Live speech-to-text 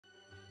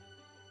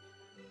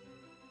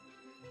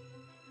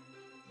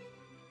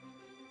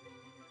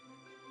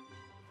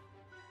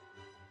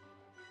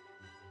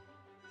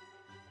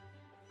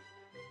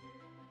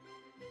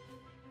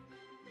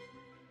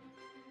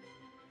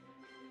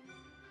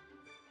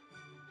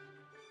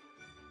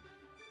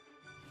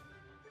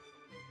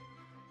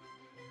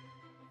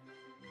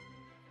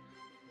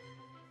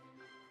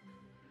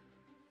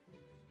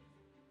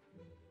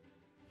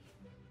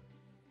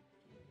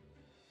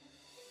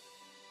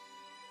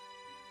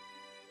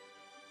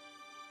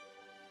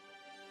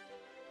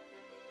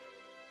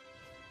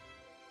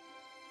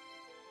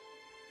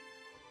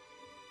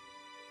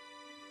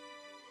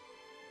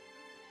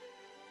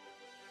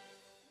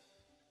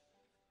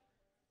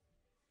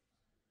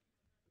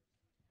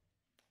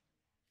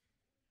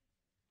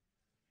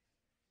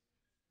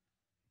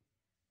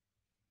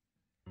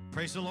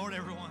Praise the Lord,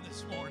 everyone,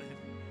 this morning.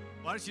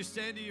 Why don't you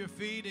stand to your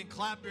feet and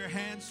clap your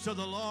hands to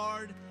the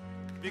Lord,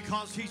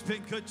 because He's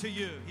been good to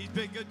you. He's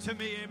been good to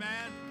me,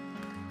 amen?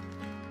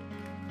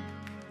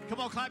 Come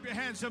on, clap your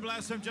hands and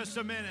bless Him just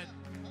a minute.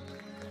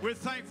 We're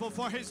thankful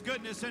for His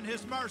goodness and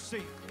His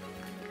mercy.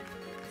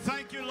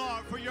 Thank you,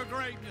 Lord, for your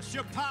greatness,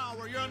 your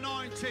power, your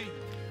anointing,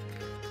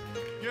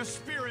 your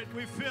spirit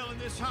we feel in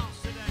this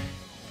house today.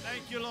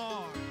 Thank you,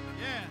 Lord.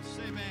 Yes,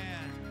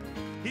 amen.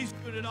 He's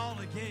doing it all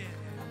again.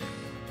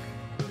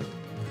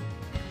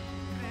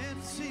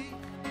 And see,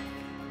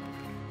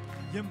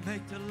 you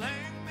make the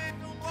lame man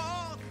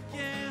walk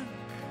again.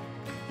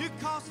 You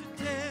cause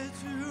the dead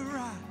to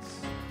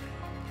rise.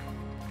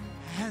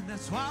 And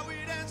that's why we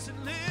dance in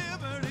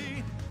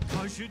liberty,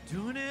 cause you're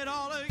doing it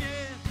all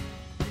again.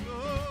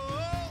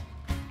 Oh,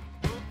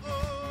 oh,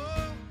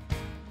 oh,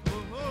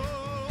 oh,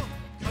 oh,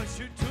 cause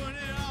you're doing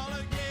it all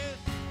again.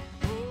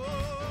 Oh,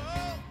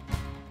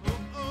 oh,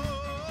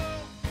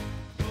 oh,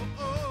 oh,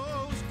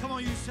 oh. Come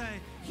on, you say,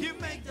 you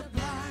make the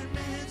blind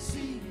man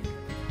see.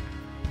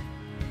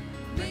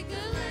 Make the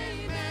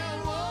lame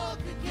man walk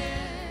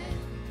again.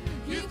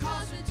 You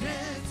cause the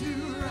dead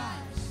to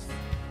rise.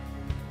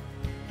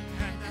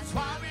 And that's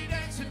why we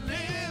dance in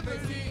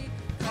liberty,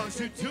 cause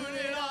you're doing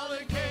it all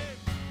again.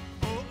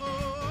 Oh,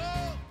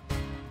 oh,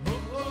 oh,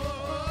 oh,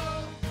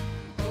 oh,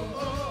 oh,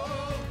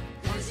 oh,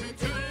 cause you're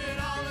doing it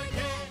all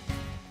again.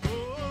 Oh,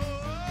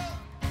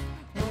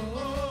 oh,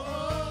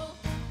 oh,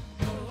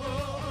 oh,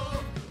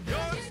 oh,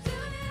 you're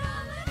doing it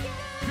all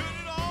again. doing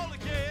it all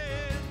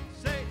again.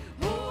 Say,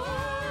 Oh,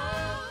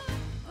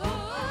 oh,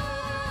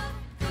 oh,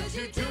 cause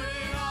you're doing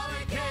it all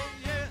again.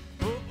 yeah.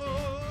 Oh, oh,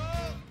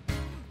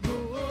 oh,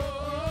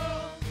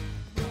 oh,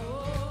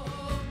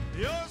 Oh,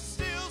 you're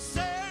still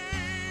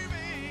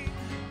saving.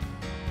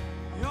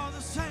 You're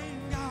the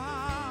same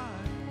God.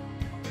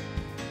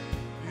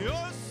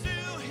 You're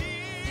still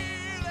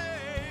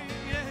healing.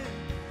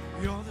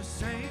 Yeah. You're the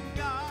same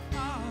God.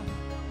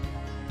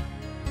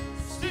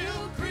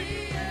 Still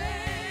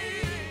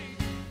creating.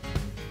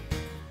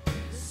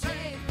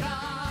 same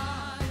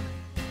God.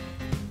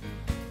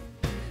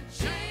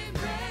 Chain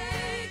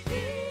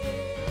breaking.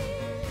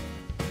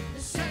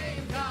 The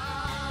same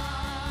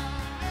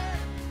God.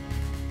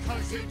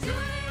 'Cause you're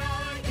doing it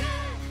all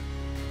again.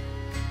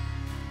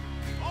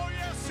 Oh,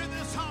 yes, in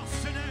this house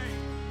today.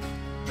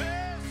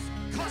 Yes,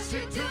 'cause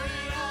you're doing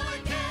it all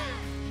again.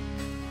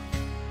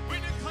 We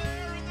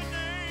declare in the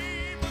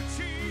name of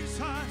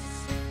Jesus.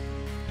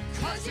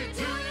 'Cause you're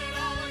doing it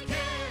all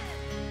again.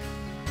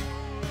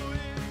 Oh,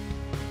 yeah.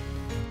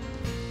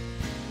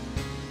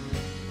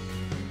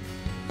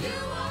 You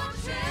won't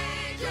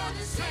change, you're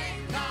the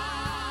same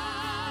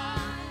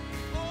God.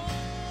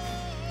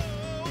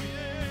 Oh,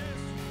 yes.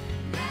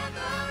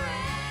 Never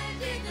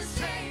ending, the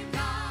same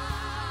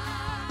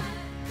God.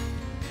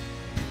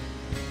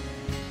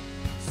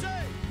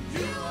 Say,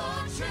 You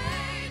won't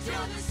change,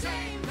 you're the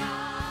same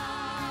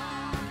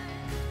God.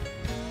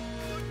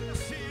 oh,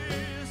 yes, He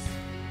is.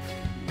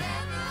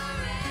 Never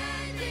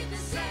ending, the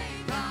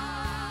same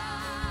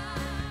God.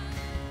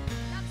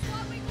 That's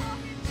what we call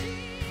Him,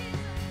 Jesus.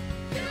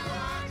 You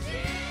are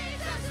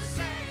Jesus, the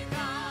same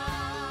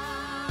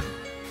God.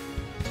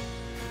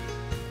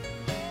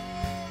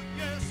 Oh,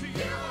 yes, He You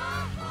is.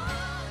 are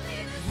holy,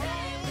 the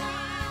same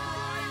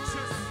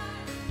Righteous.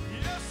 God.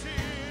 Yes, He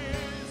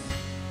is.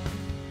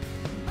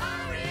 My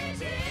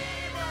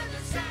Redeemer,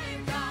 the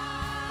same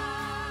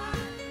God.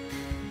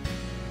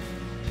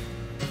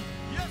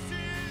 Yes,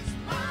 He is.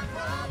 My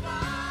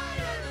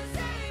Provider, the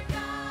same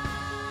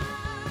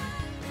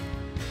God.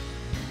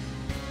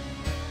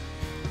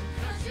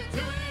 'Cause you're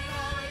doing it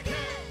all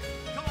again.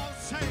 Come on,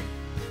 say,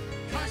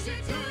 'Cause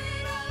you're doing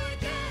it all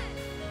again.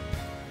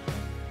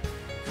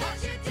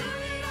 'Cause you're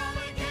doing it all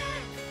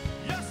again.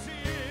 yes, He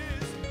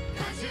is.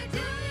 'Cause you're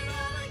doing it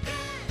all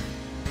again.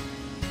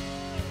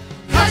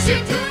 'Cause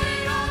you're doing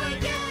it all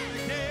again.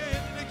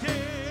 Again and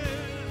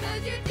again.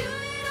 'Cause you're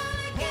doing it all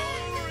again.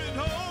 Over and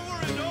over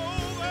and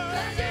over.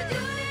 'Cause you're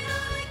doing it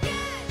all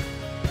again.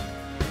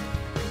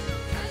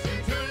 'Cause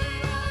you're doing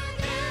it all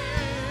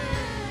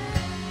again.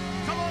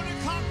 Come on and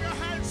clap your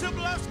hands and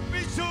bless me.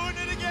 He's doing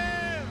it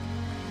again.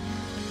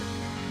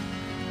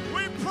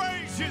 We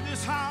praise you in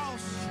this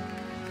house.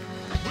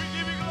 We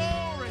give you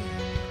glory.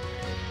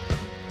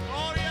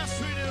 Oh, yes,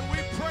 we do. We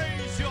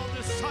praise you on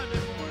this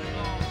Sunday morning,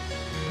 Lord.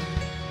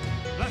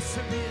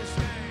 Blessed be His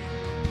name.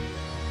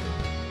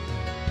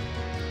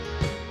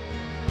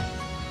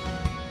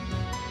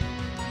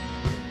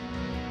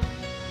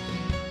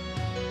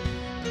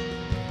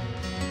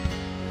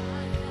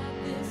 I have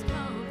this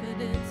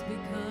confidence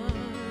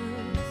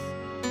because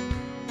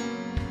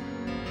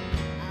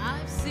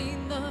I've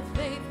seen the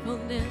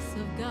faithfulness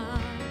of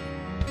God.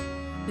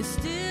 Is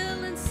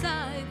still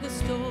inside the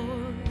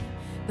storm,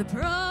 the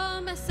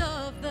promise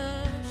of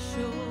the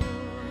shore.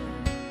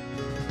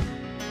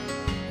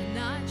 And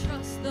I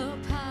trust the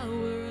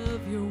power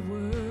of your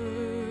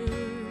word,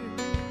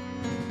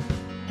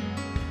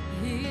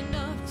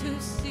 enough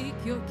to seek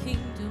your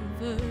kingdom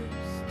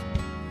first,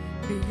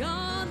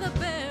 beyond the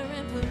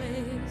barren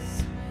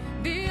place,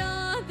 beyond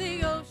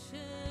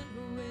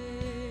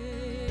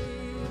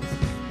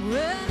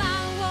When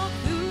I walk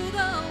through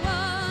the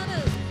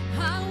waters, I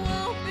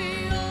won't be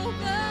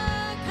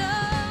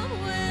overcome.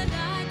 When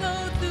I go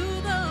through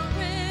the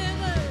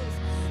rivers,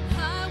 I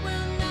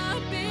will not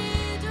be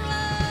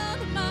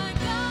drowned. My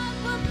God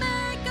will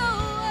make a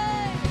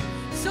way,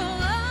 so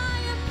I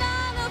am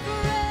not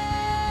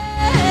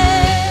afraid.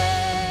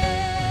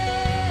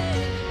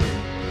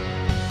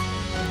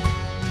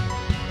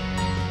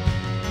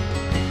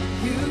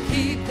 You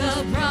keep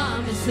the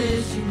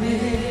promises you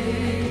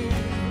made.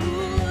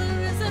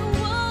 There isn't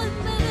one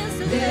that is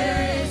delayed.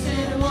 There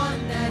isn't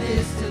one that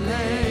is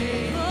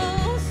delayed.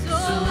 Oh, so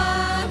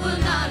I will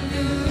not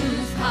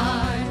lose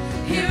heart.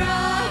 Here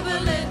I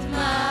will lift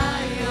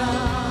my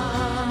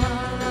arm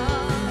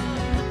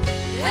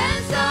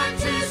and start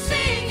to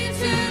sing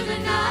into the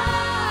night.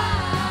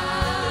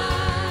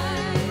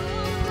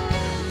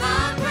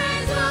 My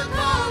praise will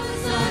cause the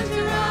sun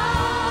to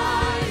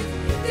rise.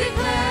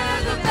 Declare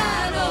the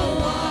battle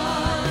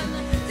won.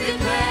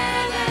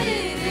 Declare that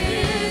it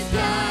is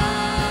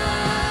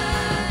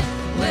done.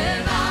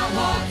 When I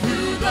walk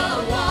through the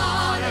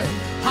water,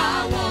 I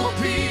won't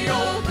be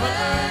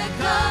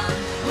overcome.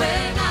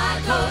 When I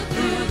go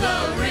through the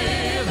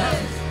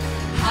rivers,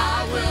 I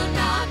will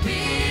not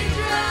be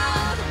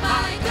drowned.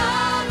 My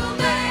God will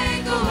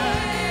make a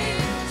way,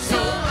 so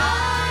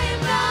I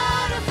am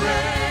not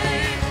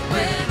afraid.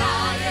 When I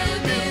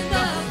am in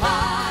the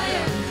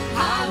fire, I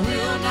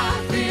will not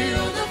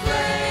feel the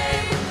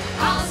flame.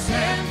 I'll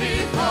stand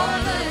before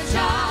the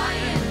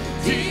giant,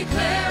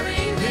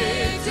 declaring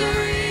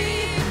victory.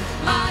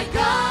 My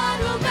God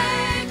will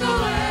make a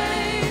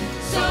way,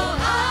 so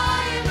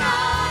I am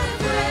not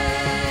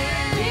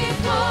afraid.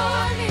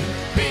 Before me,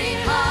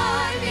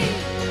 behind me,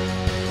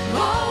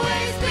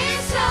 always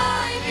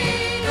beside me.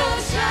 No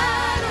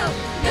shadow,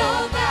 no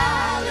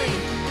valley,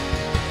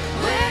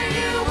 where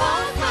you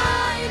won't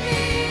find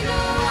me. No,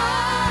 I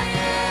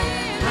am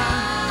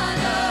not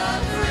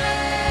afraid.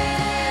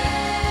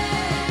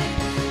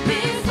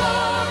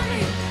 Before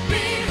me,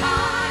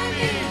 behind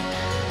me,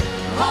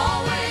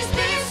 always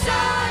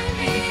beside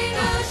me.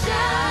 No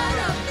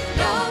shadow,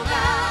 no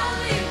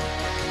valley,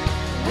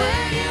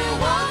 where you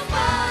won't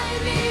find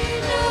me.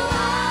 No,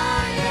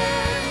 I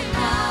am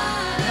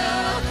not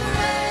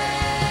afraid.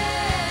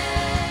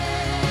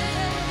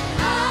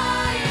 I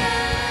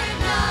am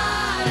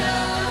not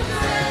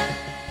afraid.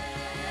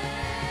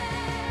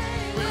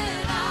 When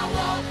I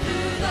walk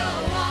through the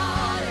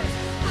waters,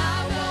 I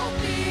won't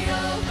be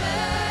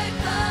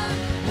overcome.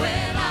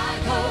 When I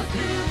go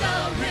through the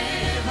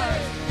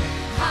rivers,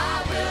 I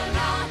will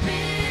not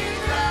be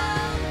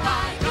drowned.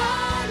 My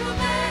God will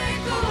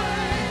make a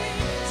way,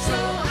 so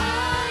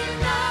I am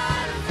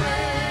not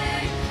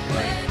afraid.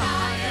 When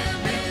I am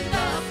in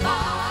the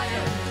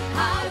fire,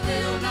 I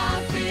will not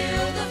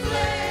feel the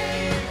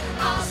flame.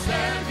 I'll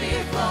stand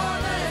before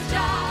the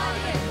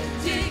giant,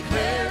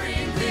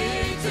 declaring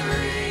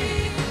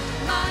victory.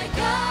 My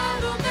God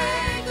will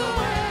make a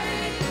way,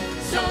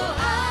 so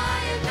I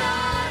am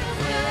not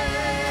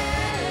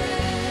afraid.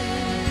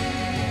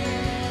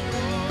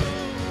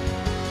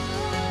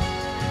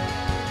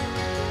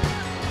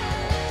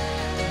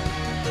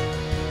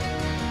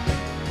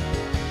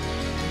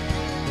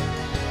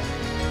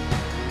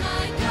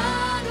 My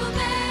God will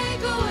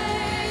make a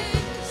way,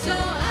 so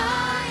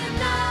I am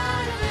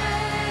not afraid.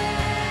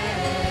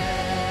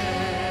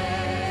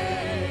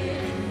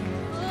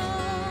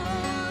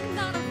 oh, I'm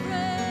not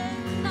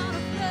afraid, not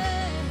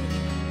afraid.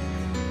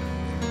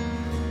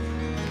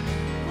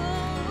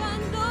 Oh, I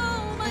know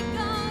my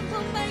God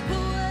will make a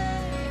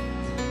way.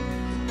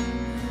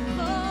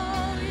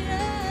 Oh,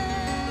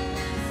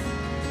 yes.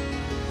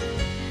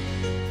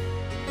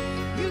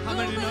 You How go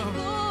many know?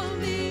 before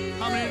me.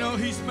 How many know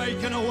He's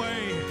making a way?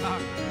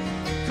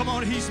 Come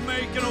on, He's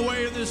making a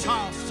way in this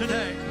house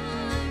today.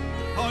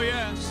 Oh,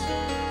 yes.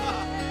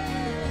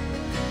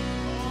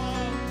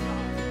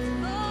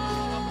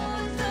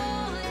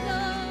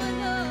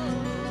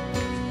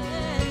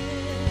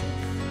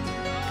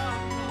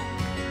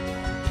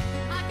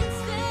 I can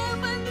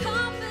stand with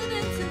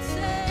confidence and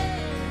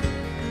say,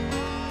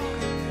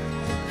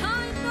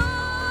 I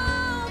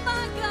know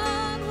my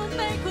God will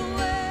make a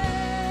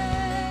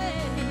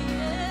way,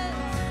 yes,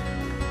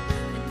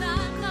 and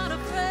I'm not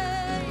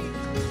afraid.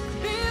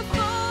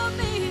 Before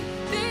me,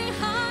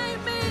 behind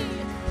me,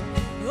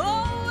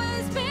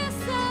 always be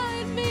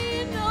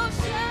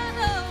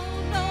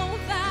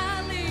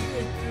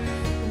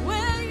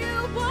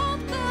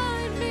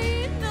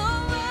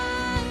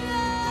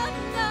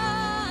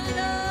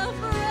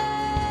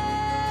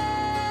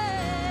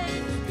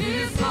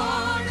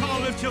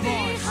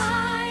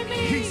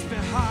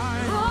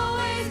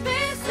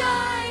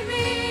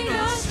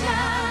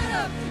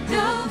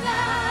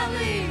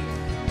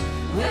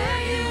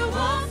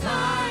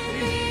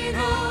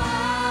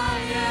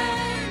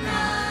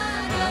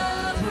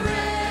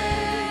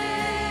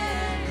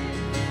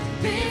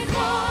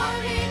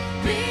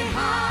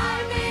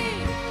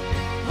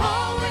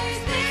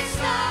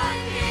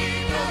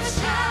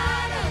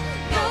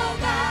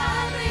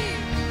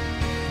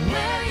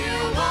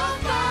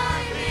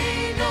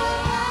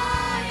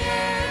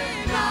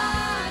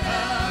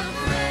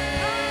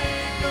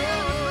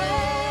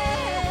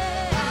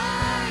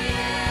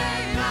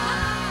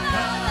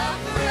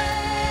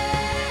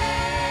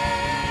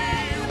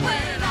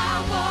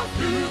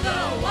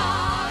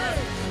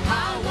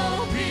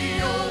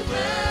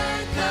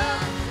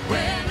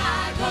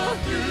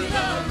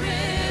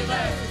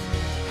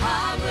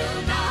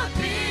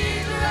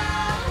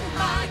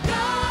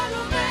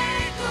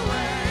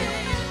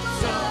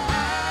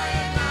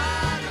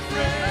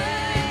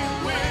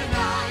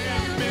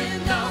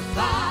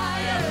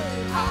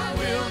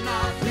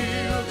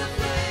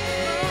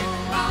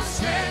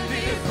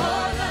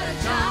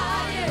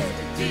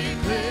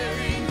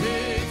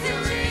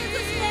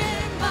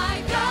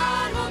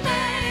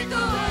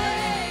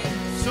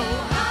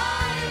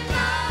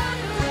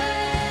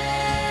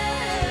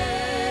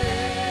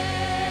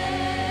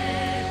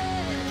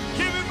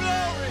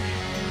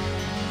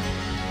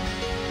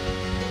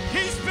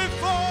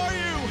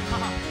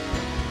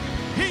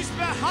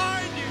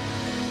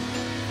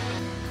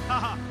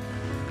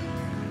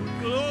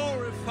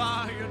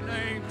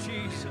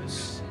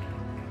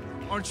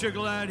Aren't you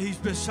glad he's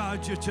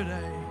beside you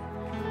today?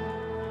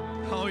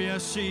 Oh,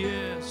 yes, he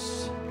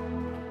is.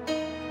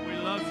 We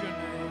love your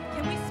name.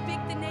 Can we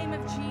speak the name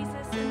of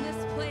Jesus in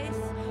this place?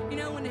 You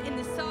know, in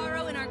the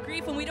sorrow, in our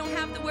grief, when we don't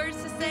have the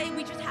words to say,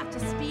 we just have to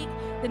speak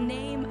the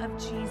name of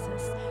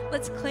Jesus.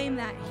 Let's claim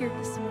that here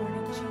this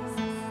morning, Jesus.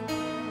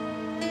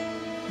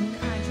 And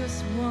I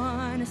just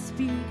want to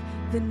speak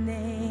the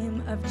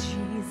name of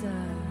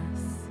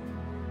Jesus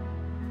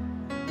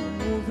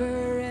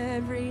over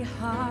every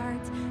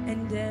heart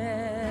and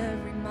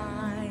every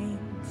mind.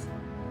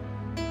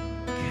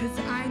 'Cause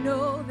I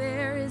know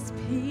there is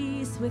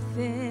peace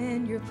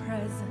within your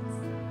presence.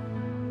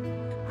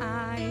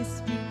 I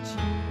speak Jesus.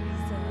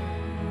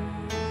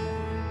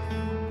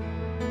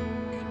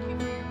 Thank you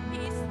for your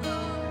peace,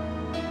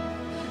 Lord.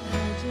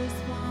 I just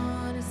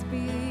want to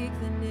speak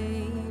the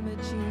name of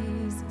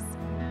Jesus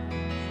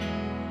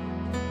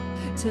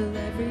till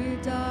every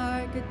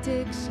dark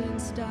addiction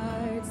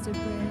starts to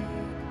break,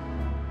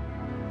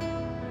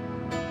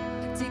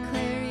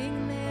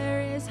 declaring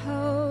there is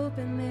hope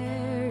and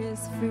there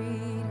is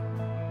freedom.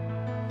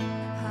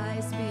 I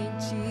speak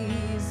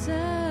Jesus.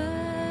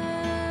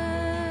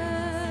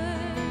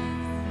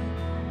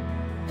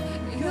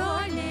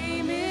 Your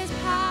name is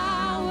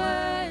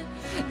power.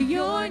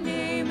 Your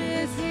name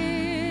is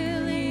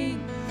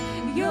healing.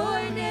 Your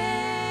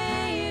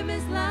name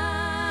is life.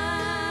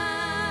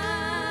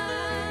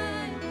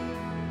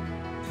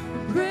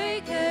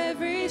 Break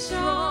every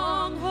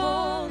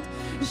stronghold.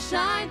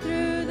 Shine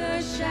through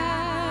the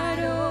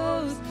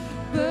shadows.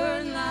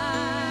 Burn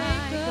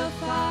like a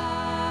fire.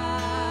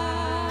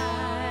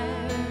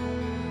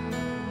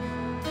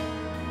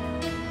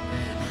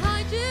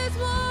 I just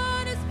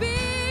want to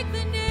speak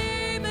the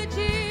name of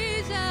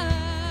Jesus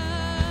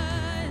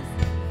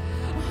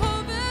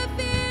over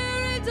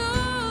fear and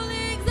all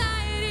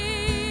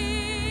anxiety.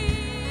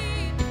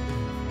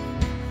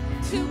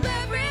 To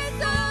every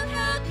soul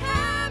held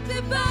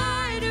captive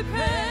by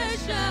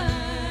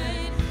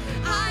depression,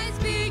 I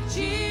speak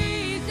Jesus.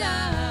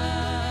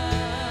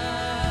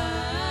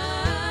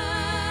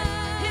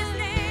 His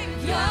name,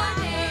 your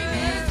name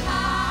is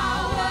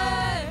power.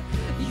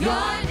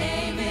 Your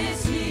name is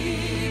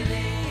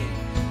healing.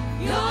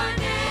 Your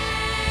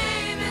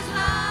name is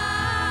life.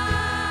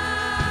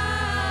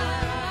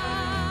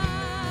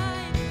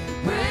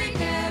 Break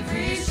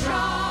every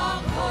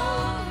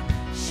stronghold.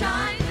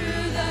 Shine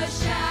through the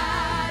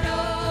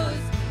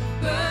shadows.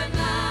 Burn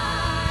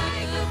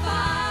like a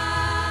fire.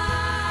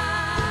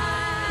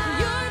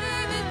 Your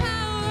name is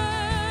power.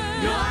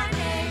 Your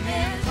name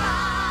is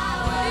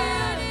power.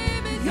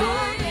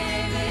 Your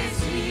name is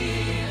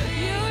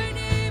healing.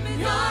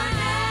 Your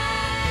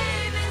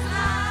name is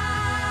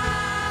life.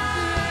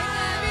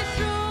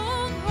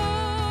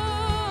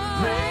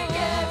 Break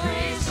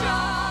every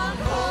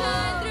stronghold.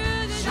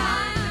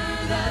 Shine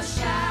through the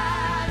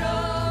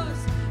shadows.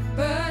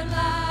 Burn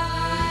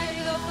like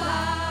a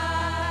fire.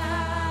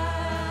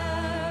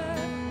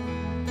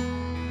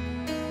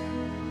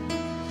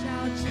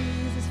 Shout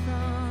Jesus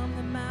from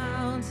the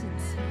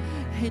mountains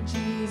and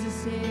Jesus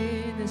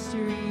in the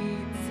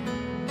streets.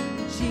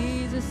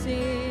 Jesus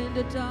in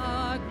the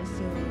darkness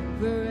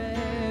over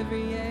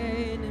every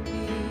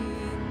enemy.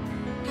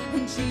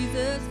 And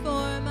Jesus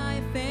for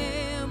my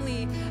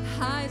family,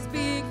 I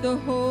speak the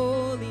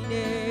holy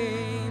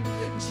name,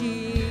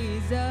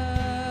 Jesus.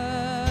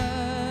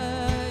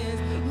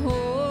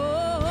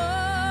 Oh,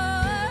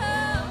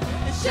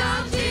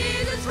 shout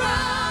Jesus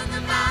from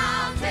the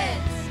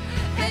mountains,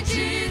 and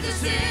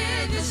Jesus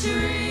in the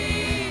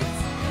streets,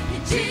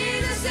 and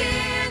Jesus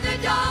in the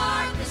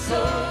darkness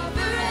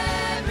over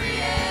every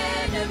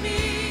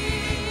enemy,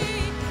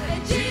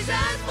 and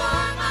Jesus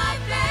for my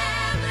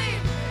family,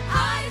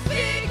 I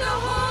speak the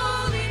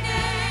holy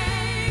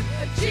name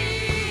of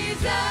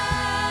Jesus.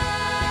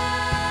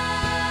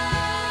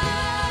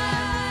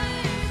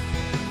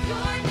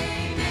 Your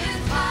name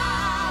is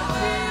power.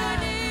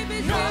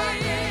 Your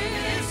name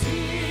is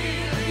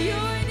healing.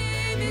 Your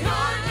name is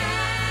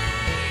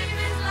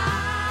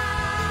life.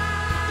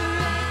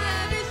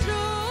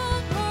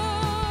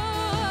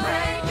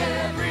 Break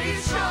every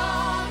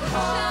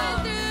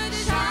stronghold.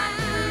 Shine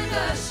through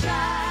the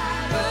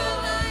shadows. Burn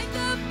like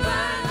a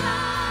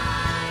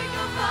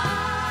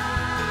fire.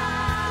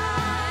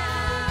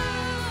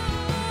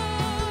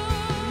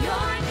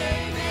 Your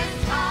name is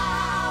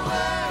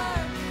power.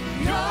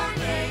 Your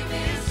name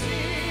is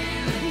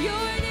healing.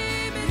 Your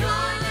name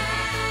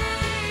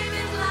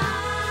is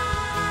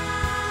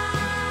life.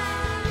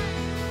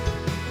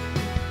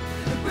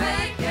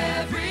 Break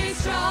every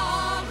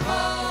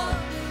stronghold.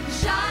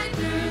 Shine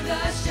through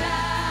the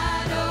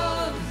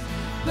shadows.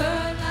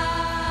 Burn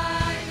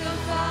like a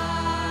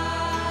fire.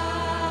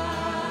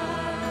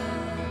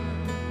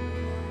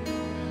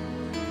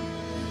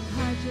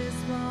 I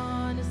just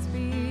want to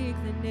speak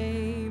the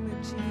name of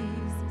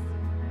Jesus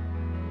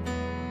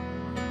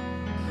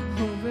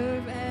over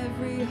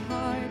every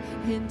heart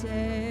and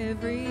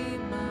every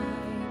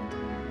mind.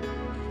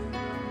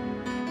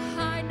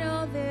 I know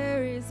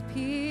there is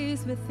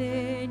peace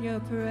within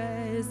your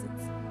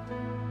presence.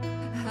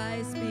 I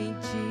I speak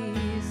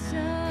Jesus.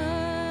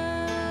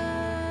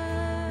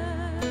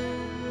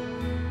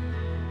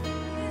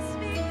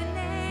 Speak the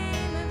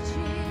name of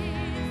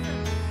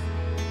Jesus.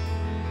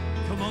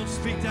 Come on,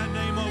 speak that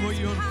name over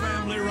your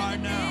family right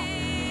now.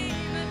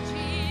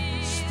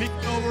 Speak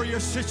over your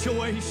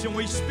situation.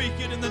 We speak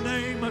it in the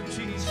name of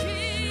Jesus.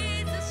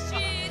 Jesus,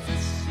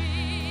 Jesus, In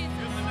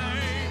Jesus. the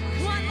name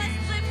of One,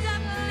 let's lift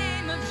up the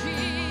name of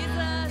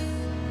Jesus.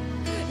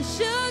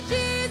 Shout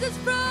Jesus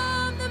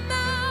from the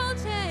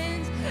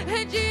mountains,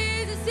 and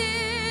Jesus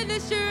in the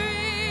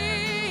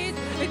streets,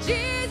 and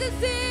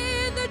Jesus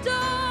in the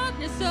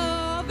darkness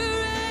over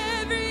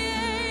every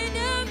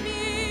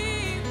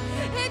enemy,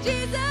 and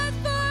Jesus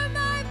for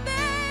my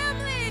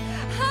family.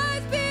 I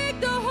speak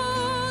the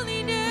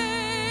holy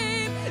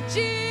name,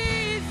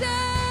 Jesus,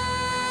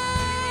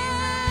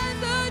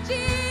 oh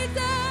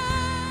Jesus.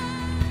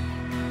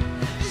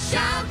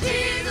 Shout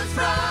Jesus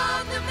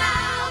from the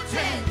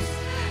mountains,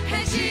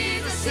 and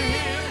Jesus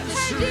in the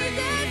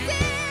streets,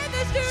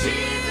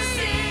 Jesus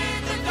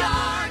in the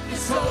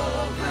darkness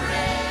over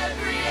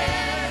every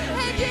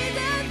enemy, And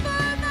Jesus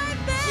for my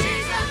family.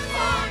 Jesus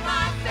for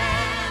my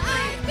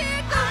family.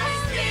 I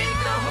speak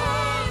the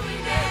holy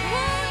name, I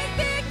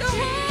speak the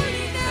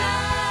holy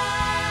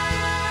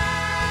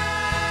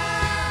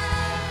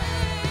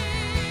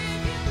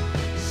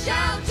Jesus.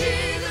 Shout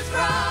Jesus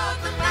from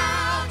the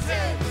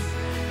mountains,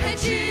 and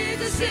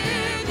Jesus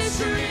in the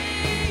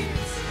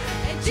streets,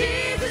 and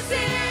Jesus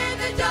in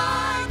the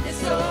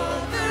darkness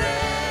over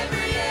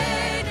every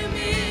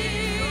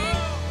enemy,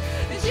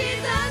 and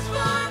Jesus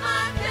for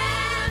my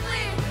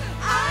family.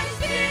 I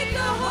speak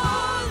the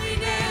holy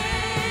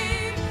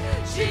name,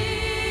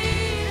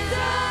 Jesus.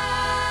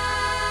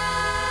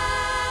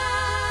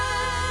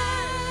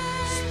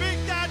 Speak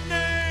that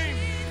name.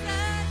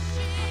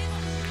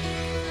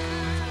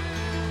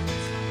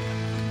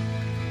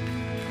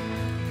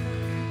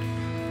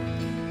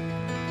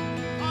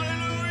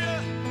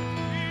 Hallelujah.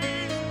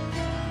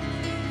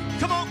 Jesus.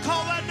 Come on,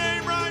 call that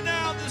name right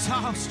now in this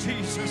house,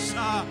 Jesus.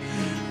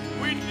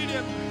 We need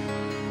him.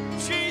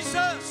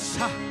 Jesus,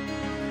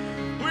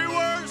 we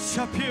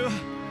worship you.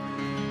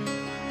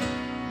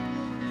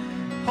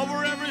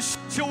 Over every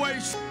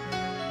situation,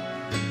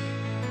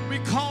 we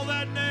call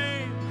that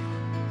name.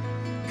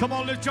 Come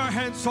on, lift your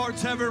hands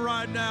towards heaven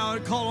right now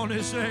and call on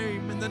his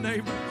name in the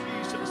name of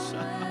Jesus.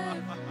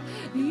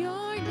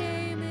 Your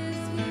name is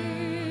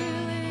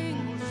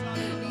healing.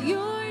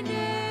 Your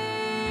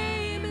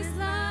name is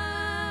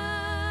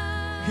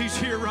life. He's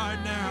here right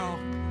now.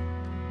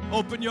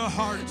 Open your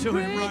heart to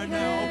him right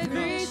now. Open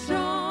Every us.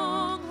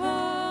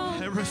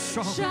 stronghold, Every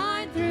struggle,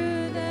 shine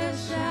through the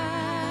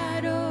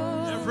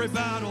shadows. every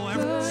battle,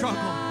 every Burn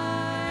struggle.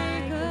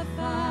 like a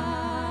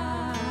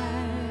fire.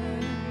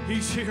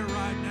 He's here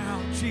right now,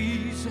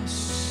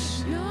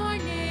 Jesus. Your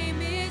name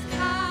is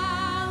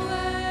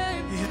power.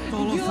 He has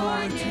full Your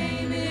authority.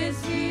 name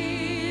is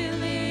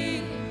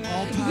healing.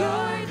 All power.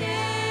 Your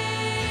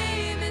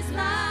name is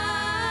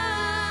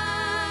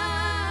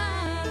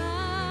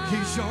life.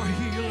 He's your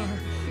healer.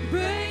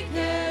 Break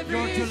every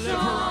Your deliverer.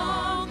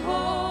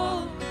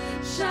 stronghold.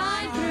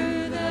 Shine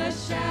through the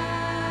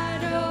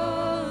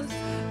shadows.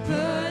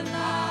 Burn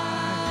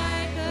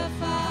like a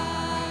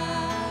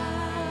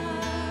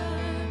fire.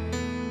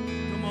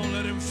 Come on,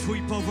 let him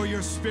sweep over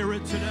your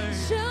spirit today.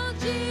 Shout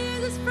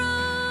Jesus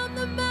from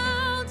the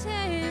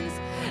mountains,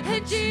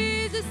 and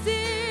Jesus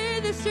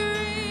in the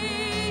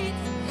streets,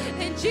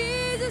 and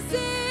Jesus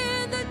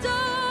in the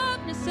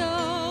darkness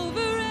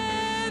over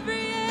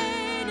every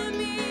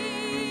enemy,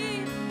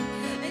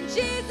 and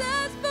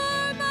Jesus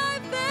for my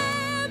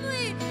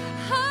family.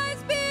 I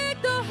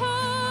speak the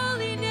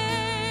holy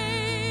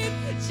name,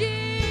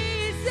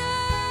 Jesus.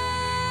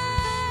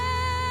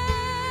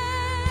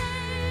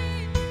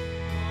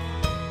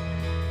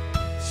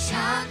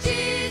 Shout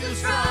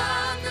Jesus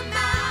from the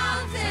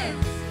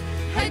mountains,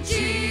 and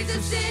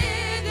Jesus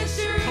in the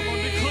streets, Come on,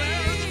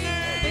 declare the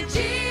name. and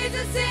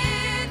Jesus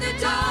in the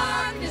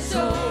darkness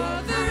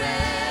over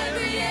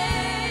every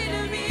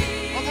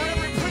enemy, Over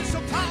every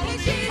principality. and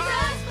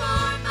Jesus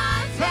for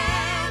my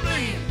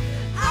family.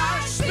 I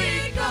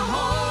speak the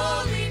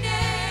holy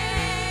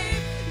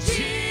name,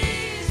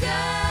 Jesus.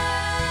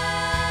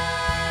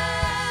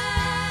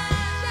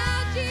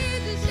 Shout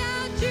Jesus,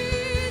 shout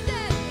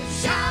Jesus.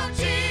 Shout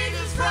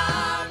Jesus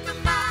from the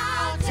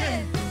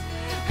mountains,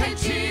 and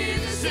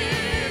Jesus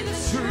in the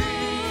streets,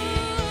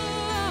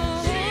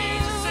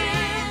 Jesus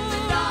in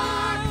the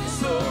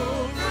darkness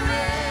over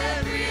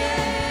every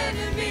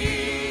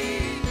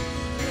enemy,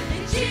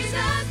 and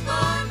Jesus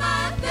for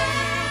my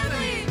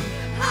family.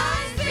 I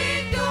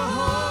speak the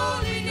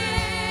holy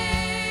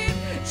name,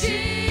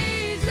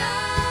 Jesus.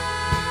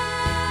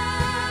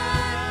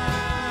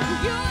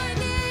 Your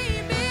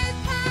name is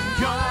power.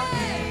 Your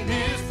name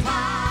is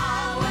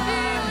power.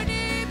 Your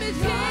name is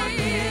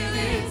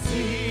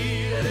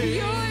healing.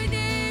 Your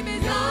name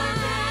is life.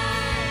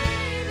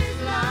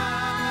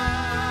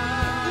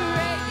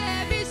 Break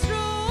every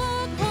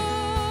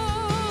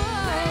stronghold.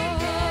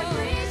 Break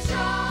every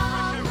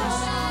stronghold.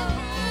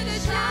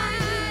 Shine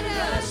through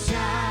the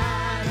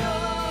shadows.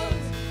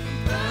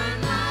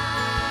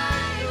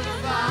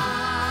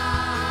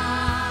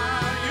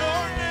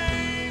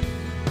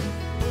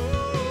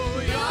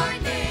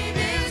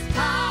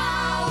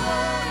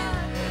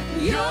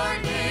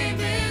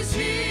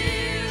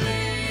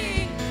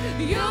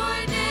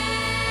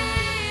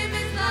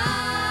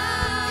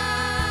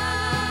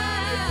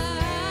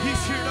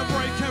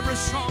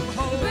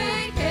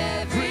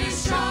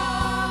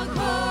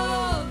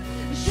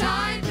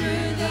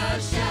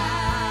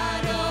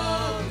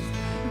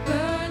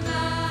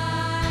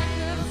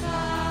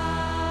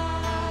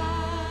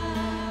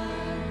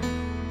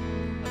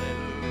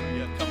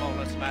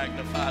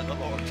 magnify the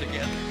Lord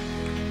together.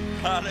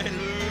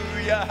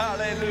 Hallelujah,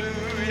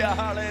 hallelujah,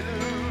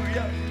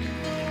 hallelujah.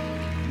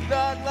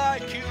 None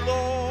like you,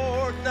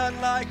 Lord, none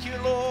like you,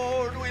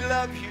 Lord. We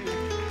love you.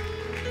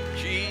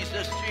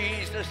 Jesus,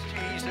 Jesus,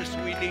 Jesus,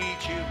 we need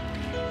you.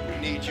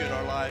 We need you in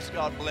our lives.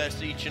 God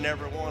bless each and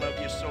every one of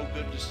you. So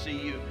good to see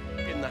you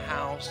in the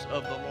house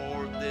of the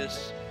Lord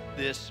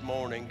this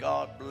morning.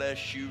 God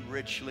bless you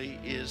richly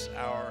is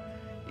our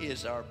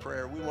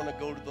prayer. We want to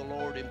go to the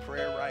Lord in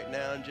prayer right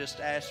now and just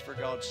ask for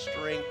God's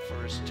strength,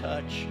 for his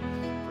touch,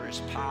 for his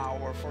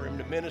power, for him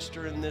to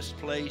minister in this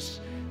place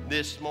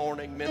this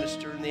morning,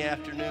 minister in the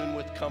afternoon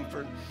with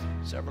comfort.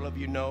 Several of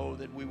you know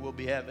that we will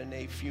be having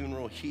a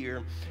funeral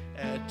here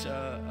at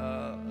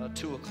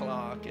 2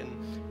 o'clock, and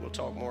we'll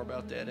talk more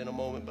about that in a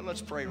moment. But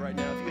let's pray right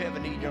now. If you have a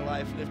need in your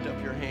life, lift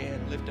up your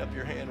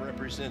hand,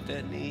 represent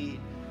that need.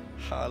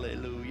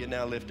 Hallelujah.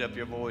 Now lift up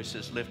your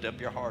voices, lift up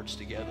your hearts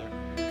together.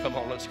 Come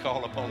on, let's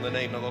call upon the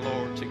name of the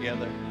Lord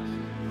together.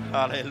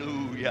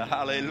 Hallelujah,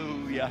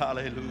 hallelujah,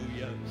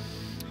 hallelujah.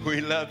 We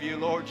love you,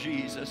 Lord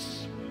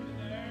Jesus.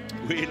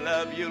 We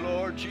love you,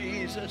 Lord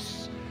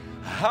Jesus.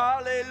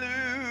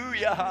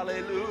 Hallelujah,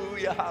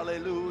 hallelujah,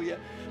 hallelujah.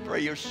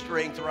 Pray your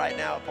strength right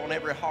now upon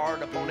every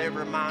heart, upon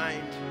every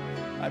mind.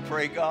 I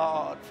pray,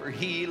 God, for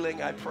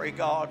healing. I pray,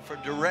 God, for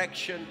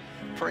direction.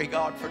 Pray,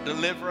 God, for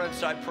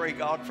deliverance. I pray,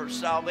 God, for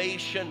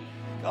salvation.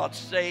 God,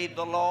 save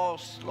the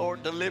lost.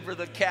 Lord, deliver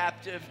the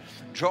captive.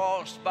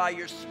 Draw us by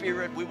your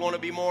Spirit. We want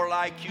to be more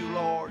like you,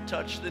 Lord.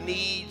 Touch the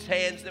needs,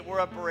 hands that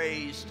were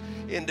upraised,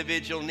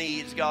 individual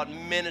needs. God,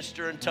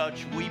 minister and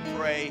touch, we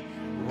pray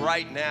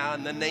right now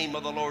in the name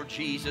of the Lord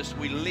Jesus.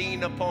 We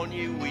lean upon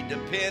you. We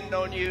depend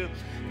on you.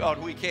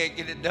 God, we can't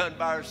get it done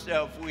by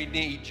ourselves. We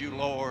need you,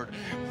 Lord.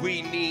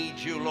 We need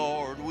you,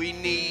 Lord. We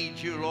need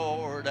you,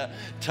 Lord.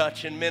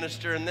 Touch and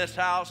minister in this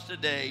house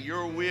today.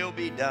 Your will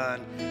be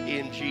done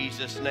in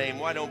Jesus' name.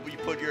 Why don't we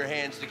put your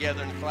hands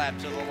together and clap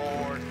to the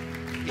Lord?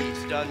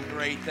 He's done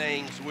great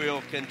things.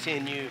 We'll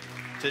continue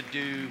to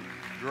do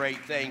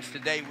great things.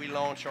 Today we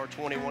launch our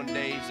 21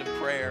 days of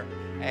prayer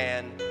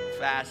and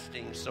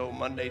fasting. So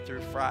Monday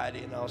through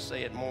Friday, and I'll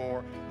say it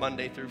more,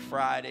 Monday through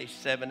Friday,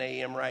 7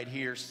 a.m. right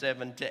here,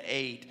 7 to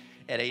 8.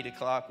 At 8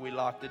 o'clock, we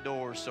lock the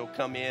doors. So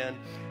come in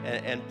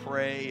and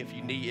pray.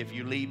 If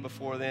you leave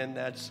before then,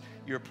 that's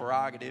your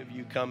prerogative.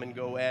 You come and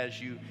go as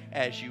you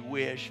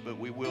wish. But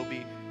we will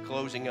be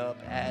closing up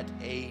at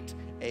 8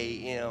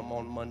 a.m.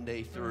 on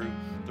Monday through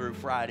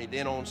Friday.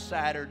 Then on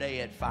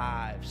Saturday at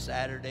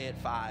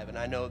 5. And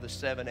I know the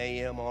 7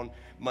 a.m. on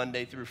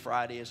Monday through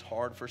Friday is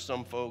hard for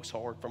some folks,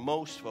 hard for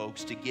most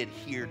folks to get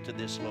here to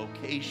this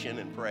location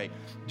and pray.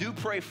 Do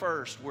pray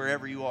first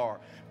wherever you are.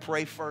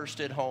 Pray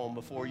first at home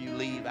before you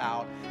leave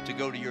out to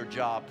go to your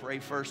job. Pray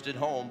first at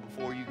home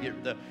before you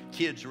get the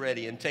kids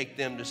ready and take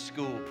them to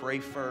school. Pray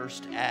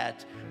first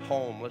at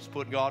home. Let's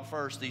put God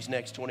first these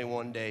next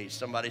 21 days.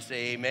 Somebody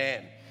say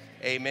amen.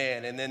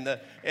 Amen. And then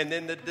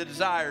the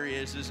desire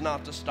is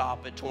not to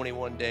stop at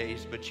 21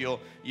 days, but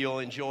you'll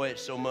enjoy it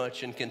so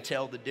much and can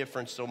tell the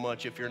difference so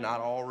much. If you're not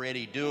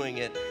already doing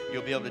it,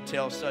 you'll be able to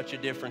tell such a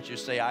difference. You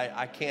say,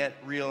 I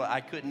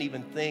couldn't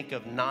even think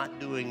of not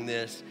doing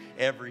this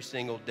every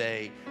single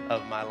day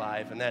of my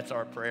life. And that's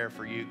our prayer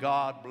for you.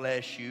 God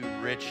bless you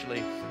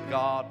richly.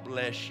 God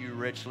bless you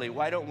richly.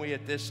 Why don't we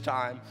at this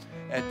time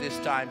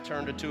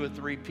turn to 2 or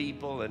 3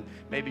 people and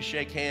maybe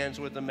shake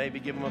hands with them, maybe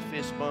give them a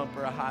fist bump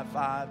or a high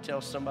five. Tell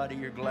somebody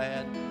you're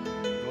glad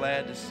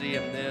to see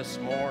them this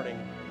morning.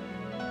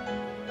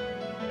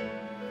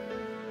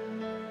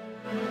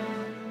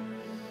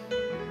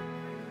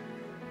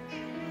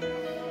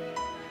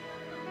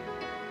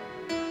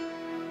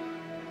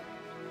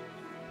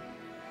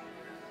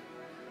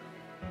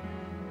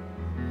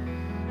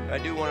 I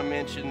do want to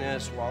mention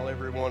this while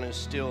everyone is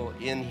still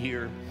in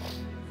here.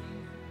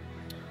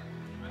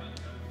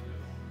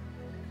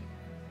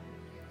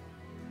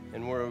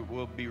 And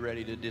we'll be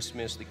ready to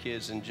dismiss the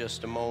kids in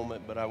just a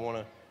moment, but I want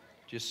to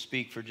just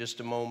speak for just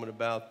a moment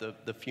about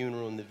the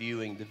funeral and the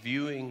viewing. The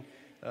viewing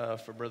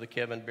for Brother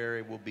Kevin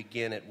Berry will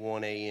begin at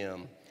 1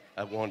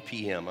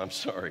 p.m. I'm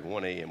sorry,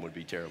 1 a.m. would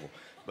be terrible.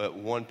 But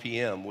 1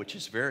 p.m., which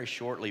is very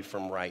shortly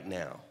from right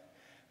now.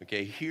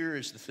 Okay, here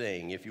is the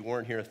thing. If you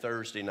weren't here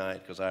Thursday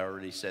night, because I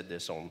already said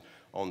this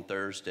on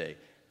Thursday,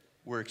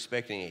 we're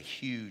expecting a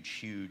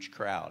huge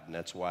crowd, and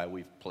that's why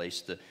we've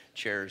placed the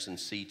chairs and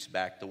seats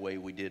back the way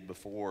we did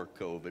before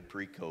COVID,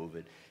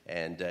 pre-COVID,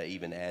 and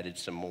even added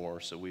some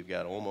more. So we've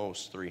got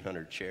almost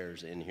 300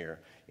 chairs in here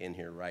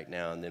right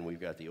now, and then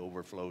we've got the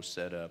overflow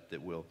set up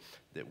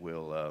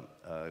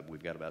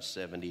we've got about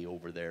 70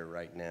 over there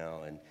right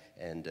now,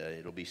 and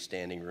it'll be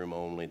standing room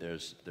only.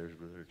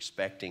 We're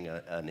expecting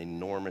an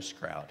enormous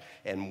crowd,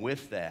 and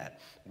with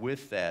that,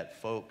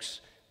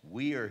 folks,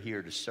 we are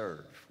here to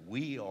serve.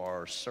 We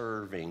are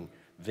serving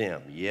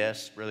them.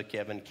 Yes, Brother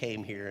Kevin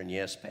came here, and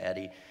yes,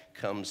 Patty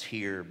comes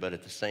here, but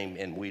at the same,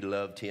 and we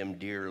loved him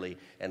dearly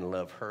and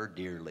love her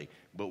dearly.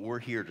 But we're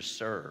here to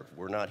serve.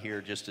 We're not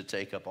here just to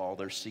take up all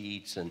their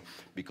seats, and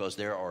because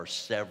there are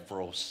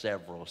several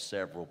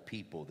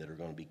people that are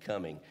going to be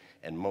coming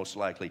and most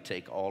likely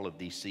take all of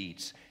these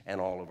seats and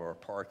all of our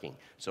parking.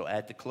 So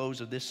at the close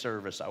of this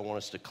service, I want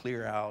us to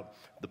clear out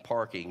the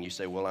parking. You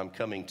say, well, I'm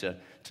coming to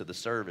the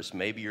service.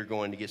 Maybe you're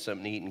going to get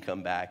something to eat and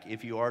come back.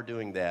 If you are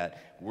doing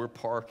that, we're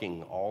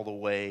parking all the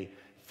way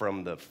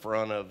from the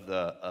front of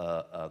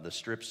the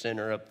strip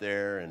center up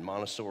there and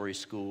Montessori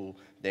School,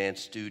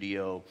 dance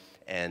studio,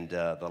 and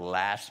the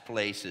last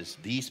places,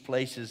 these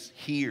places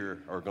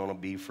here are going to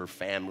be for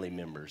family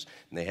members,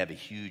 and they have a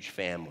huge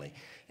family,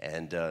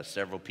 and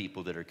several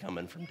people that are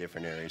coming from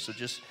different areas. So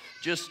just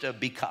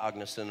be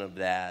cognizant of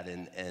that,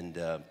 and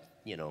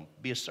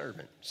be a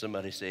servant.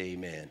 Somebody say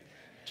amen.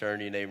 Turn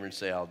to your neighbor and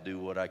say, I'll do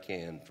what I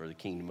can for the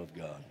kingdom of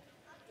God.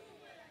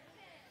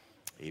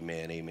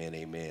 Amen, amen,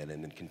 amen.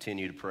 And then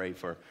continue to pray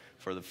for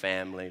the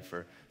family,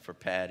 for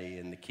Patty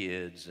and the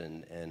kids,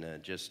 and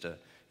just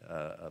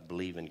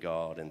believe in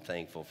God and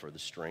thankful for the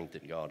strength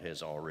that God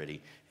has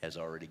already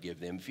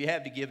given them. If you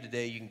have to give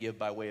today, you can give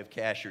by way of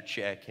cash or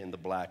check in the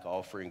black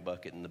offering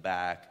bucket in the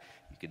back.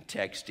 You can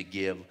text to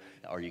give,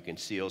 or you can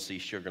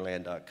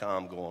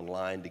clcsugarland.com, go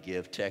online to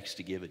give, text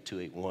to give at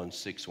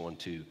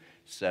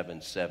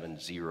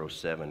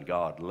 281-612-7707.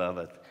 God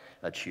loveth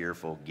a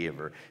cheerful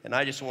giver. And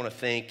I just want to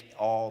thank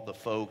all the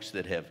folks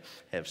that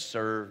have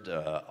served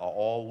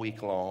all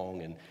week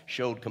long and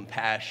showed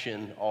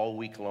compassion all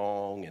week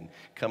long and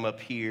come up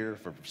here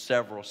for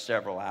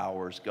several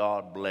hours.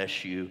 God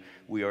bless you.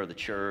 We are the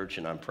church,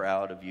 and I'm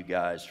proud of you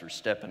guys for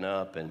stepping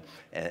up and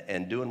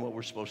doing what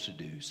we're supposed to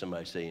do.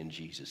 Somebody say in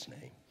Jesus'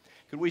 name.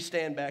 Could we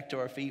stand back to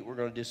our feet? We're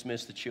going to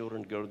dismiss the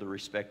children, go to the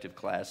respective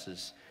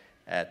classes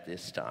at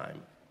this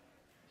time.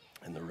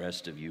 And the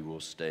rest of you will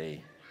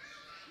stay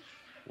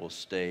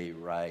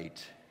right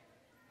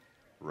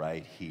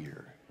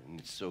here. And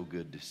it's so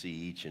good to see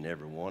each and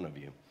every one of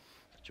you.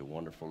 Such a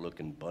wonderful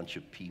looking bunch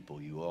of people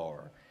you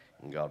are.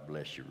 And God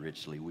bless you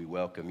richly. We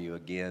welcome you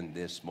again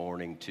this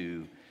morning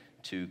to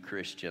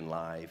Christian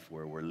Life,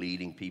 where we're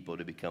leading people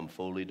to become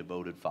fully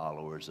devoted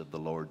followers of the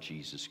Lord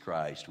Jesus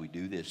Christ. We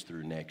do this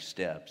through next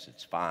steps.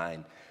 It's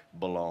find,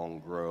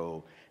 belong,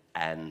 grow,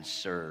 and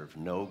serve.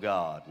 Know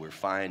God. We're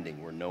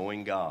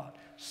knowing God.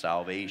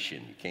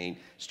 Salvation. You can't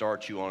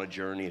start you on a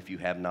journey if you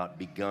have not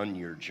begun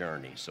your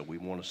journey. So we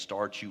want to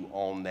start you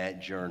on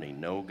that journey.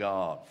 Know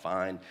God.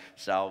 Find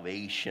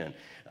salvation.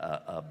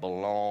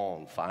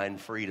 Belong. Find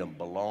freedom.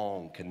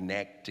 Belong.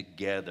 Connect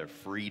together.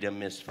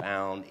 Freedom is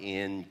found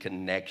in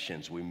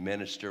connections. We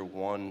minister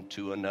one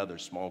to another.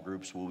 Small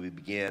groups will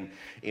begin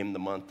in the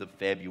month of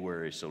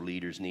February. So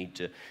leaders need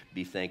to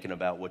be thinking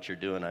about what you're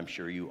doing. I'm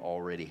sure you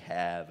already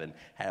have and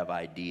have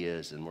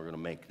ideas, and we're going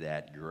to make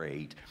that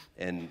great.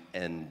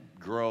 And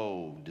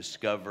grow,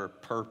 discover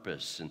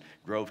purpose, and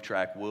Grove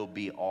Track will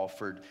be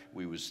offered.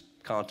 We was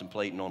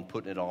contemplating on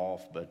putting it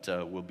off, but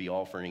we'll be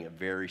offering it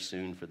very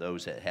soon for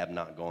those that have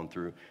not gone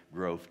through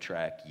Grove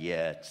Track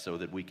yet, so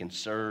that we can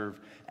serve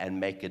and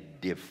make a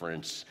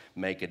difference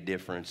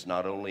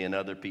not only in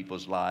other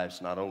people's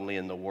lives, not only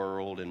in the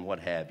world and what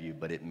have you,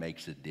 but it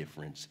makes a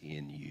difference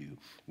in you.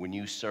 When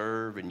you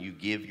serve and you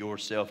give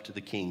yourself to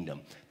the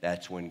kingdom,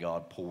 that's when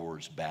God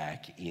pours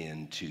back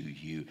into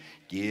you.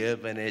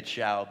 Give and it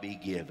shall be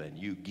given.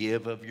 You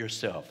give of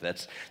yourself.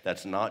 That's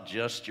not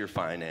just your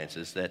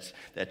finances.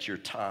 That's your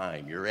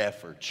time, your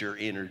efforts, your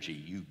energy.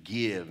 You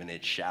give and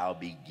it shall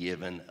be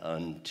given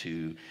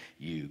unto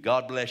you.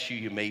 God bless you.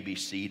 You may be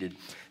seated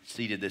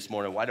this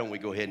morning. Why don't we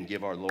go ahead and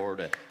give our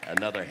Lord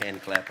another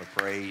hand clap of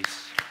praise.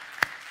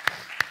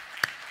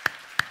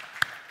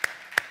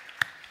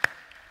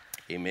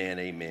 Amen,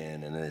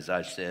 amen. And as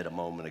I said a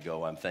moment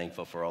ago, I'm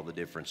thankful for all the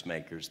difference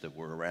makers that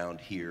were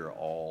around here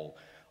all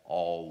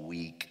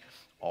week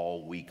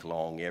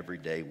long, every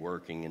day,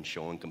 working and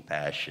showing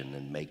compassion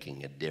and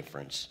making a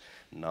difference.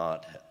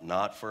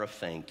 Not for a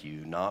thank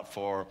you, not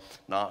for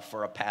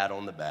a pat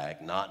on the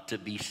back, not to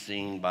be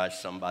seen by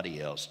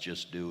somebody else,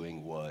 just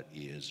doing what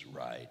is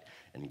right.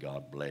 And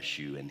God bless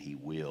you, and He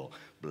will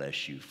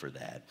bless you for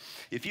that.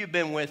 If you've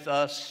been with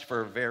us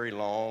for very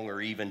long,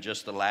 or even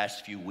just the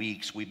last few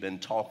weeks, we've been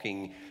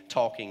talking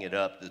it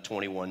up, the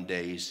 21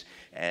 days.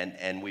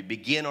 And we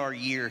begin our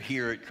year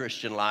here at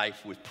Christian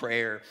Life with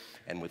prayer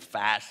and with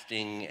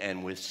fasting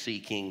and with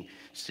seeking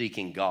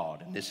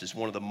God. And this is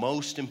one of the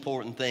most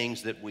important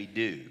things that we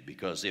do,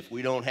 because if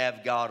we don't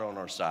have God on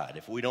our side,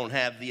 if we don't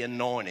have the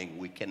anointing,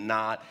 we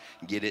cannot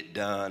get it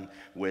done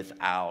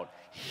without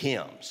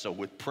Him. So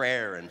with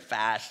prayer and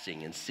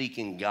fasting and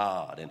seeking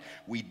God, and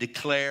We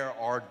declare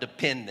our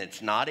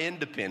dependence, not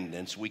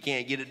independence. We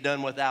can't get it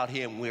done without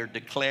Him. We're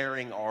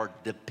declaring our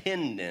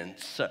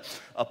dependence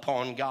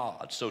upon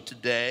God. So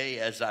today,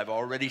 as I've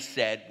already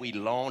said, we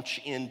launch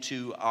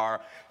into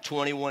our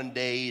 21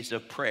 days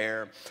of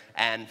prayer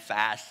and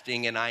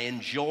fasting, and I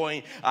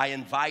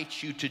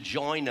invite you to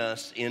join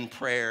us in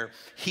prayer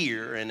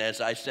here. And as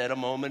I said a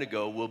moment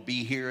ago, we'll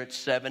be here at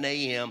 7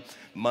 a.m.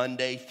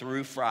 Monday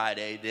through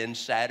Friday, then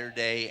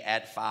Saturday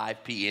at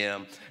 5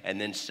 p.m.,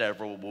 and then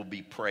several will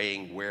be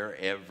praying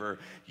wherever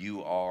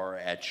you are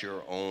at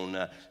your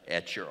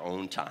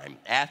own time.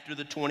 After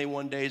the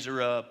 21 days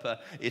are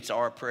up, it's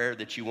our prayer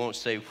that you won't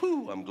say,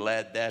 "Whew, I'm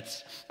glad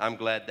that's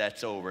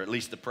over." At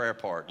least the prayer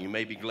part. You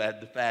may be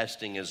glad the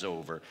fasting is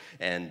over,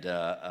 and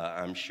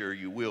I'm sure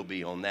you will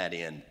be on that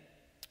end.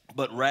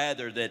 But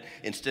rather that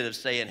instead of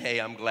saying, "Hey,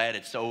 I'm glad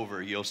it's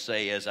over," you'll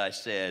say, as I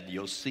said,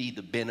 you'll see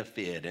the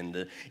benefit and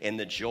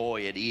the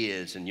joy it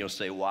is, and you'll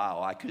say,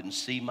 "Wow, I couldn't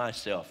see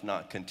myself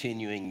not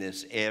continuing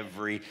this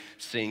every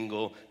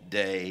single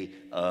day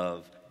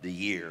of the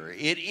year."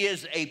 It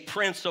is a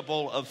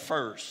principle of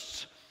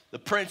firsts. The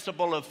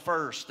principle of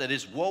first that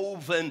is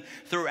woven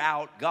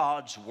throughout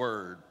God's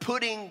Word.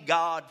 Putting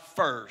God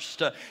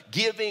first.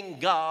 Giving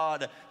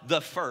God the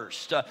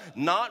first.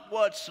 Not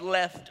what's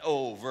left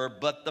over,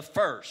 but the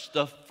first.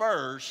 The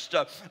first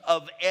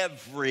of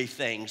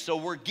everything. So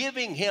we're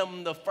giving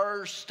Him the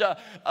first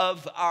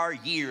of our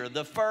year.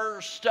 The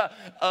first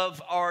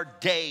of our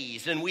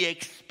days. And we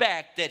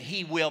expect that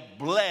He will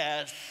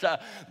bless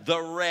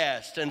the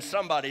rest. And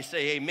somebody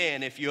say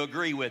amen if you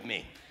agree with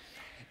me.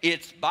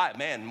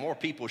 More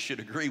people should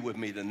agree with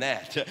me than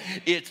that.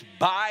 It's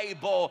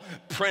Bible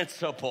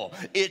principle.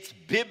 It's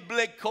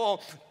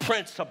biblical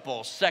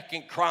principle.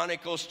 2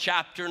 Chronicles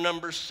chapter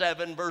number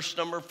 7, verse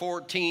number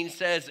 14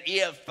 says,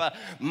 "If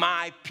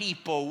my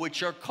people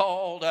which are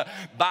called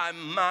by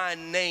my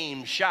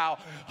name shall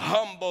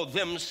humble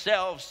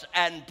themselves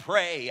and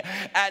pray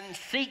and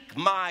seek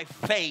my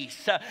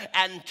face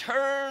and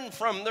turn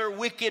from their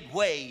wicked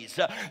ways,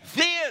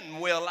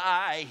 then will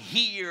I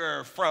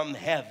hear from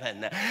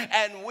heaven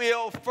and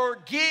will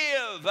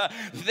forgive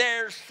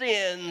their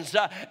sins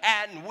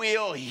and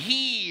will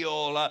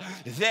heal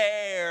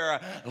their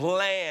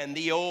land."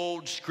 The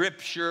old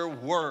scripture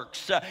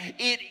works.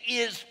 It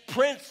is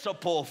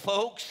principle,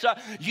 folks.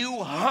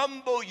 You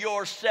humble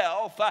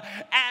yourself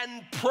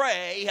and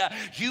pray.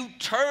 You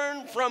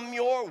turn from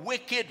your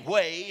wicked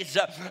ways.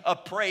 A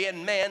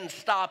praying man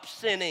stops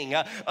sinning.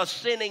 A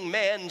sinning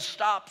man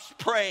stops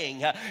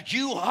praying.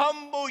 You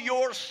humble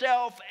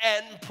yourself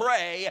and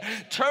pray.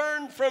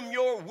 Turn from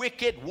your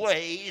wicked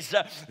ways,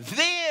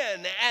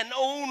 then and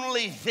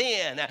only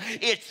then.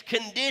 It's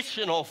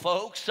conditional,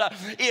 folks.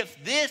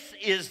 If this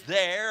is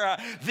there,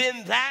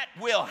 then that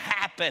will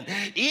happen.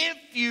 If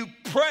you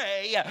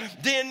pray,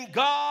 then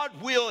God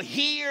will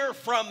hear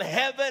from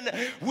heaven,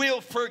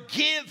 will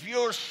forgive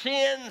your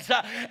sins,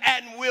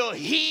 and will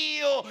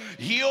heal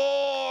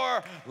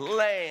your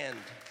land.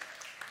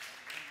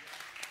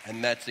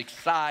 And that's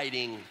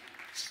exciting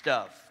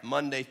stuff.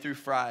 Monday through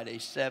Friday,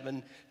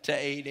 7 to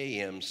 8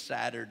 a.m.,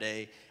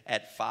 Saturday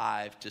at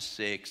 5 to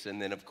 6,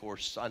 and then, of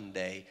course,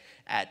 Sunday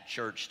at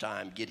church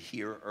time. Get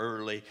here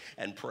early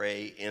and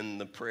pray in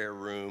the prayer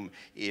room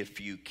if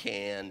you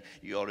can.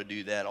 You ought to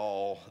do that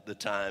all the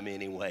time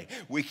anyway.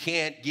 We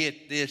can't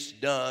get this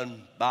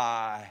done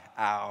by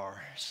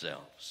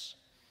ourselves.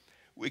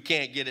 We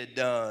can't get it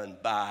done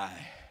by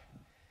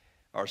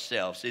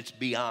ourselves. It's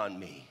beyond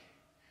me.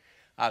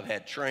 I've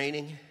had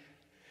training,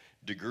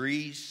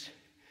 degrees,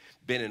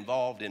 been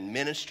involved in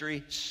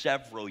ministry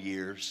several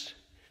years,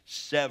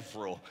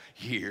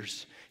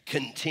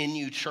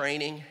 continue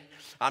training.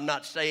 I'm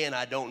not saying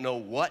I don't know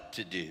what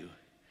to do.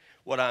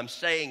 What I'm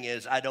saying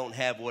is I don't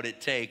have what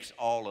it takes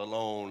all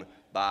alone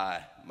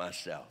by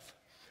myself.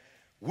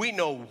 We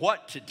know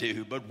what to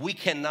do, but we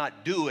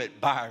cannot do it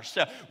by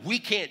ourselves. We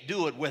can't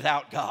do it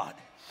without God.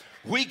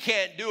 We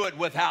can't do it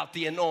without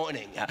the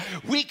anointing.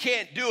 We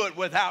can't do it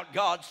without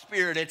God's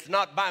Spirit. It's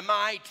not by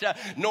might,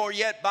 nor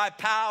yet by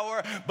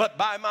power, but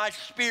by my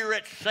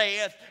Spirit,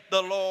 saith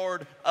the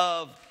Lord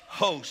of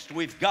hosts.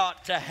 We've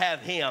got to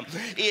have Him.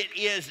 It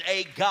is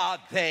a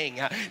God thing.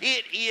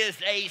 It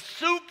is a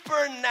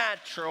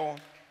supernatural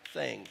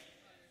thing.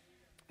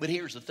 But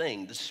here's the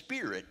thing. The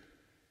Spirit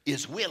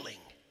is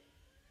willing,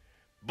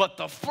 but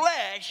the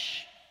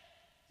flesh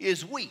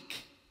is weak.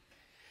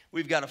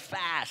 We've got to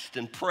fast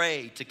and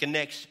pray to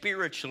connect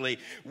spiritually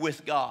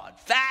with God.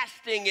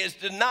 Fasting is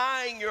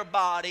denying your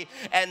body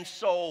and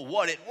soul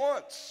what it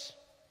wants.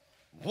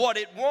 What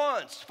it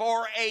wants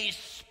for a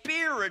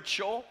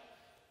spiritual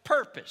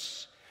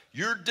purpose.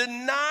 You're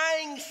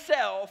denying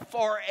self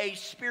for a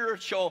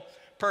spiritual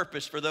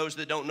purpose. For those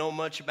that don't know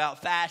much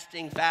about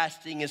fasting,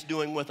 fasting is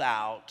doing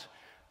without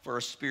for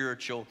a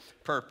spiritual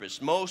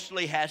purpose.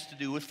 Mostly has to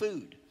do with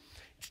food.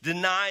 It's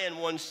denying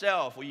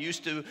oneself.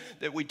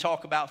 We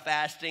talk about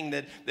fasting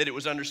that it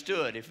was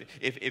understood.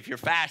 If you're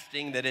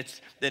fasting, that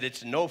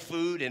it's no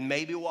food and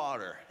maybe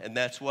water, and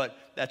that's what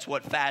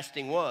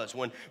fasting was.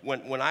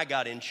 When I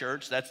got in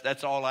church,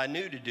 that's all I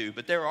knew to do.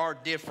 But there are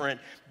different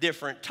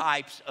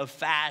types of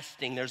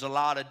fasting. There's a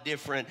lot of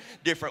different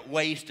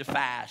ways to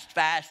fast.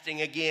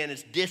 Fasting, again,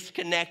 is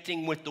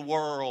disconnecting with the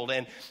world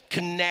and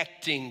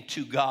connecting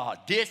to God.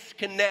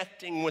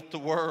 Disconnecting with the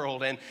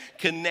world and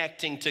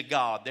connecting to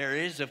God. There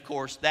is, of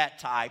course, that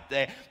type,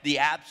 the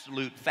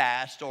absolute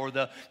fast or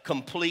the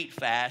complete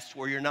fast,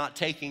 where you're not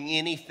taking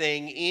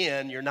anything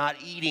in, you're not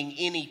eating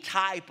any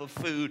type of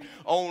food,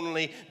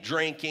 only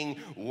drinking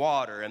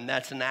water, and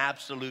that's an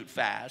absolute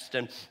fast.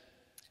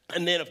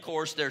 And then, of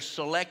course, there's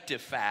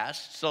selective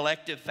fast.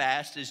 Selective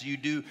fast is you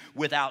do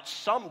without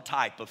some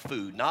type of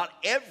food. Not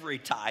every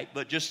type,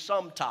 but just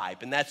some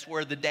type. And that's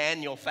where the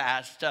Daniel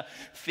fast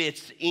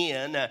fits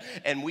in.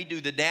 And we do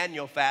the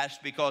Daniel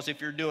fast because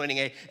if you're doing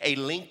a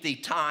lengthy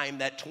time,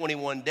 that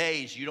 21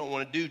 days, you don't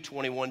want to do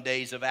 21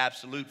 days of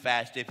absolute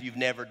fast if you've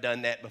never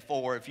done that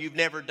before. If you've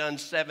never done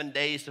 7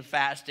 days of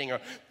fasting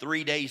or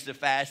 3 days of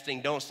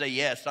fasting, don't say,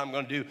 yes, I'm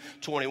going to do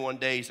 21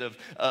 days of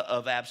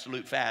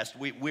absolute fast.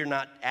 We're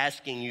not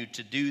asking you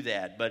to do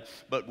that, but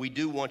we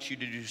do want you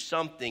to do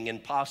something,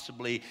 and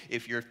possibly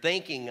if you're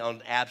thinking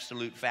on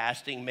absolute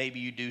fasting,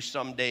 maybe you do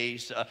some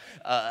days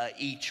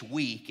each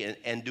week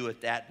and do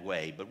it that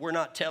way. But we're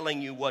not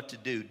telling you what to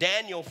do.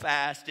 Daniel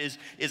fast is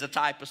a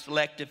type of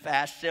selective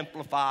fast,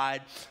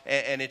 simplified,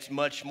 and it's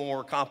much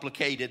more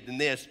complicated than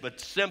this, but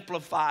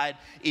simplified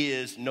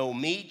is no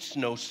meats,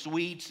 no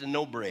sweets, and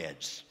no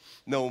breads.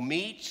 No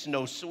meats,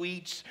 no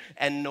sweets,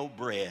 and no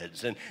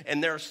breads.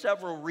 And there are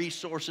several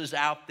resources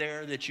out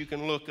there that you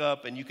can look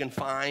up and you can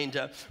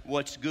find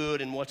what's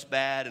good and what's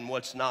bad and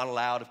what's not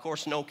allowed. Of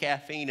course, no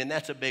caffeine, and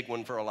that's a big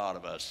one for a lot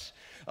of us.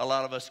 A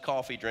lot of us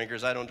coffee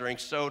drinkers, I don't drink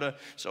soda,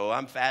 so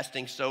I'm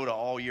fasting soda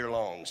all year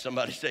long.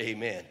 Somebody say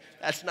amen.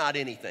 That's not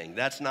anything.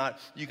 That's not,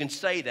 you can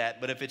say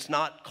that, but if it's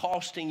not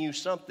costing you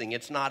something,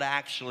 it's not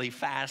actually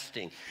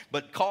fasting.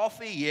 But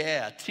coffee,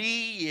 yeah.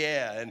 Tea,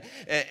 yeah.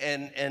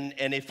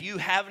 And if you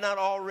have not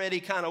already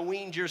kind of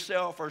weaned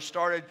yourself or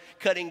started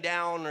cutting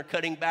down or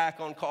cutting back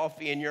on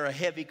coffee and you're a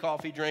heavy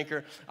coffee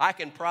drinker, I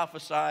can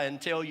prophesy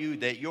and tell you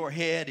that your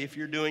head, if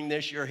you're doing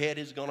this, your head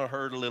is going to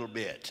hurt a little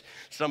bit.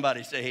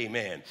 Somebody say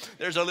amen.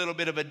 There's a little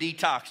bit of a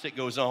detox that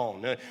goes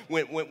on.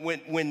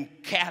 When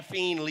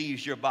caffeine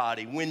leaves your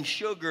body, when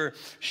sugar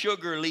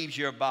leaves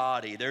your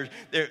body,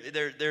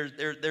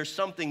 there's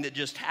something that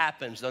just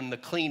happens on the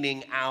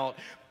cleaning out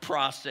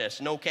process.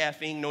 No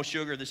caffeine, no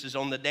sugar. This is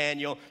on the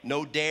Daniel.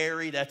 No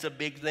dairy. That's a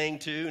big thing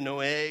too. No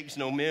eggs,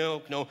 no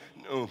milk, no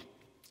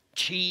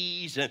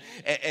cheese,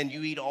 and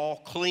you eat all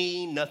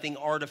clean, nothing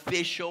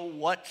artificial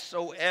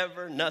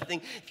whatsoever,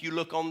 nothing. If you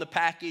look on the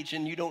package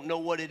and you don't know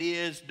what it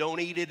is, don't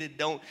eat it.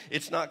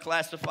 It's not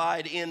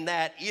classified in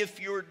that.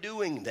 If you're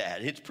doing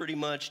that, it's pretty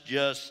much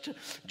just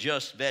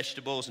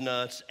vegetables,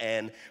 nuts,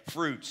 and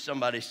fruits.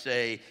 Somebody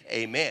say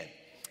amen.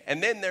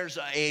 And then there's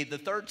the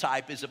third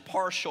type is a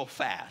partial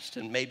fast,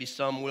 and maybe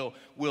some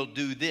will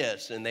do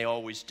this, and they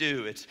always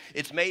do.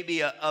 It's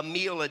maybe a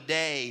meal a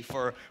day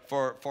for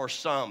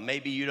some.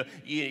 Maybe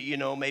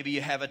maybe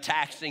you have a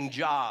taxing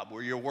job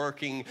where you're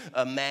working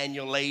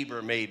manual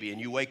labor maybe, and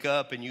you wake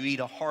up and you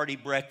eat a hearty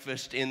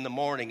breakfast in the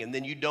morning, and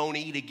then you don't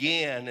eat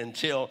again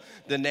until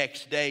the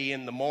next day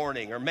in the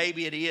morning. Or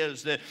maybe it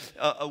is that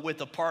with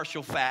a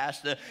partial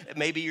fast,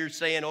 maybe you're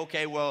saying,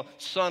 okay, well,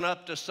 sun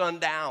up to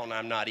sundown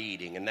I'm not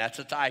eating, and that's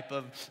a type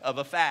of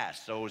a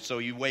fast. So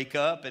you wake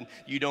up and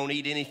you don't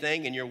eat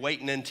anything, and you're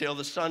waiting until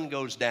the sun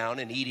goes down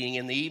and eating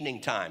in the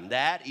evening time.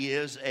 That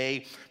is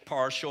a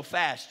partial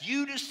fast.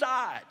 You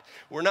decide.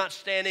 We're not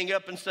standing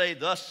up and say,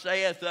 thus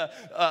saith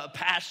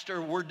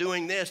pastor, we're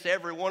doing this.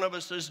 Every one of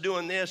us is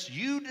doing this.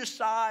 You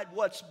decide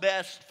what's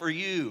best for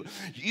you.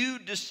 You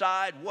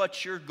decide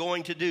what you're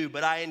going to do.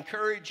 But I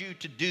encourage you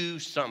to do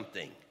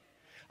something.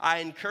 I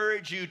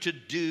encourage you to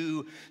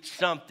do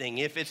something.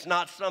 If it's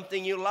not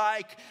something you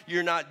like,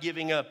 you're not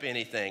giving up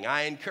anything.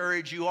 I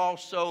encourage you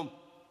also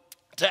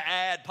to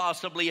add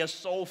possibly a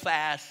soul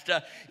fast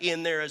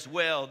in there as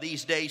well.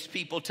 These days,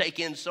 people take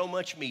in so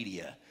much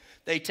media.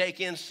 They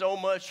take in so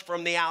much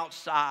from the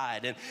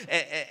outside,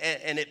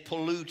 and it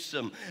pollutes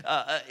them.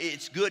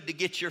 It's good to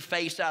get your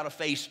face out of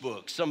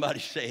Facebook. Somebody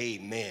say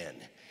amen.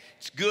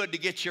 It's good to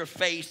get your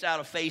face out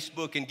of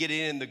Facebook and get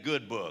it in the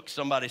good book.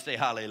 Somebody say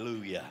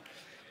hallelujah.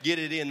 Get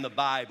it in the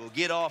Bible.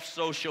 Get off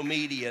social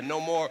media.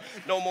 No more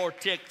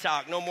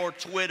TikTok. No more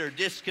Twitter.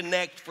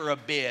 Disconnect for a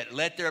bit.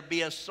 Let there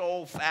be a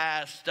soul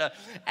fast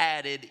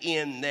added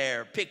in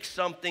there. Pick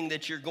something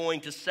that you're going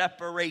to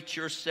separate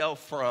yourself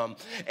from,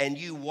 and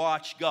you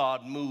watch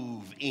God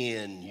move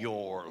in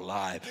your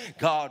life.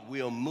 God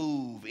will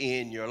move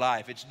in your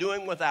life. It's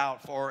doing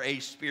without for a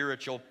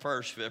spiritual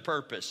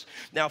purpose.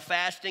 Now,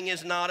 fasting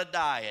is not a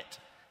diet.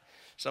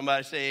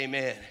 Somebody say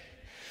amen.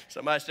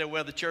 Somebody said,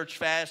 well, the church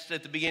fasts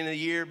at the beginning of the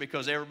year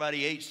because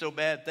everybody ate so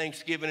bad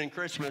Thanksgiving and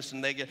Christmas,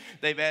 and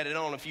they've added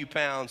on a few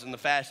pounds, and the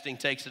fasting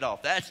takes it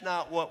off. That's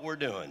not what we're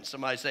doing.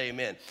 Somebody say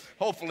amen.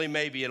 Hopefully,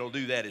 maybe it'll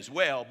do that as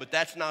well, but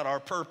that's not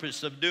our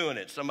purpose of doing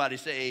it. Somebody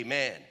say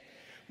amen.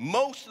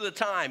 Most of the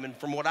time, and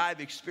from what I've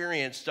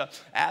experienced,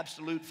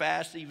 absolute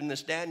fast, even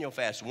this Daniel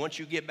fast, once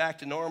you get back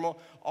to normal,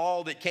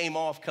 all that came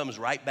off comes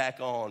right back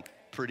on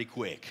pretty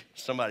quick.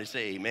 Somebody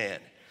say amen.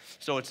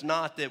 So it's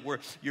not that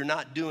you're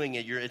not doing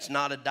it. It's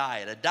not a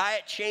diet. A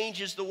diet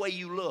changes the way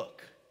you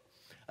look.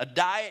 A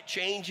diet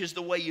changes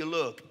the way you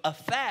look. A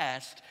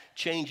fast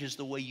changes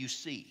the way you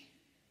see.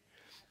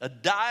 A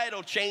diet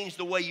will change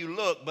the way you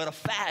look, but a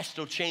fast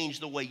will change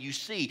the way you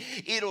see.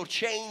 It'll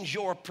change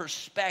your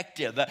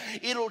perspective.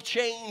 It'll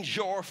change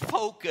your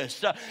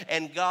focus.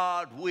 And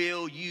God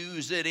will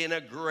use it in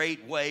a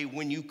great way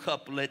when you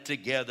couple it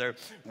together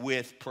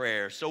with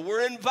prayer. So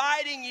we're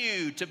inviting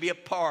you to be a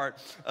part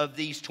of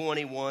these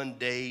 21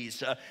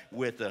 days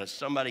with us.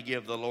 Somebody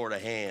give the Lord a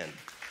hand.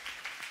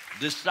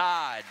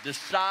 Decide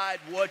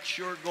what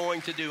you're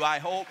going to do. I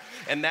hope,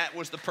 and that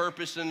was the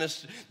purpose in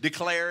this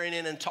declaring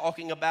it and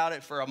talking about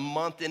it for a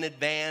month in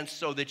advance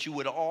so that you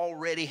would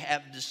already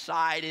have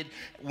decided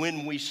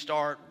when we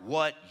start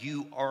what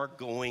you are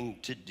going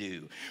to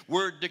do.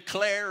 We're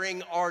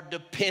declaring our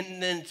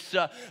dependence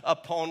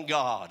upon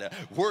God.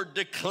 We're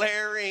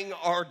declaring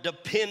our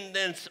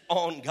dependence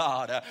on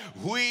God.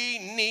 We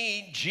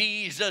need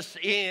Jesus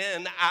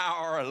in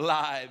our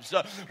lives.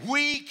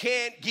 We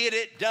can't get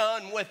it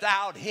done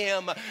without Him.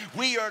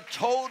 We are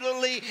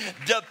totally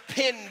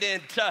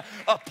dependent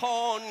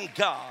upon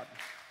God.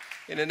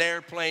 In an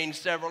airplane,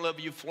 several of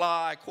you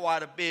fly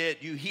quite a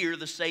bit. You hear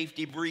the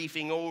safety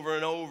briefing over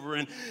and over,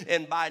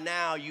 and by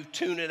now you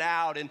tune it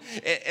out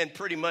and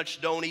pretty much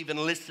don't even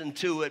listen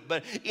to it.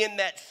 But in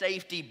that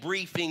safety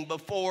briefing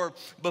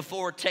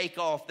before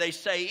takeoff, they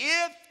say,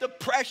 if the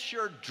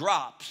pressure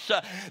drops,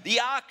 the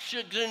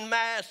oxygen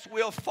mask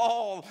will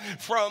fall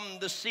from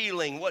the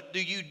ceiling. What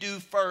do you do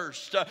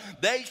first?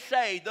 They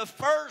say the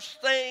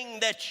first thing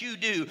that you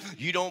do,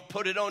 you don't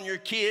put it on your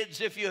kids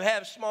if you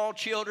have small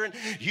children.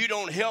 You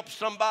don't help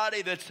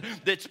somebody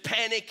that's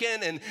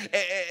panicking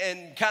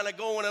and kind of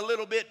going a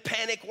little bit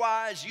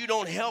panic-wise. You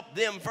don't help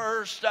them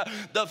first.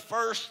 The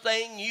first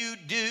thing you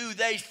do,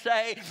 they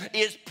say,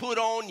 is put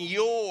on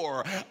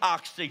your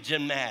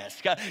oxygen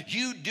mask.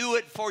 You do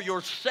it for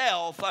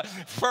yourself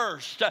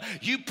first.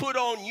 You put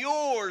on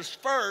yours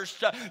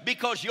first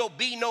because you'll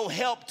be no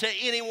help to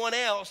anyone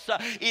else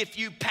if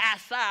you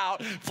pass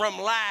out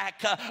from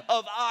lack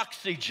of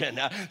oxygen.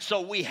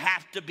 So we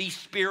have to be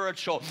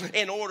spiritual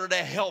in order to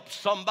help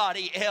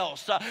somebody else.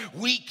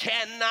 We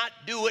cannot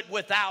do it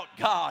without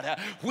God.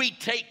 We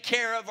take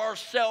care of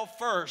ourselves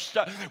first.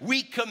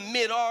 We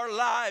commit our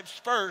lives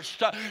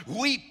first.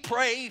 We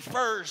pray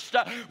first.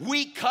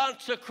 We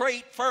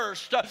consecrate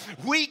first.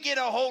 We get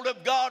a hold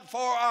of God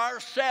for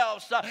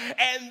ourselves,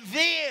 and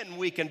then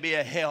we can be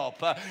a help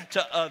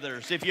to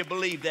others. If you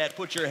believe that,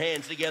 put your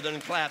hands together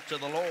and clap to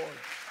the Lord.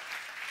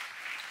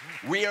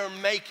 We are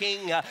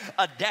making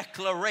a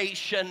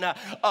declaration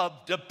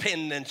of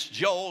dependence.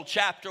 Joel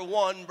chapter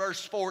 1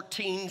 verse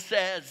 14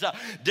 says,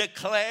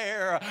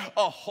 declare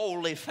a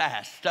holy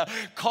fast,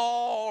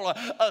 call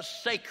a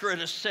sacred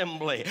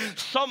assembly,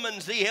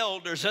 summons the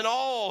elders and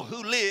all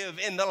who live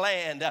in the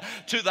land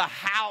to the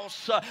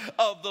house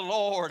of the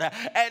Lord,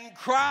 and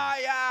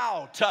cry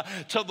out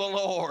to the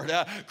Lord.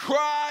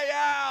 Cry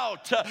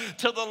out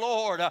to the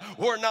Lord.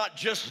 We're not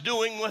just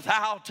doing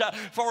without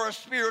for a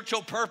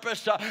spiritual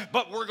purpose,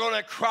 but we're going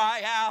to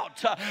cry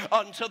out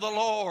unto the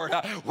Lord.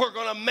 We're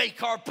going to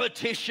make our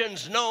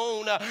petitions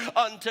known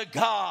unto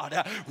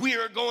God. We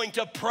are going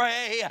to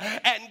pray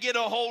and get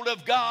a hold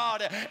of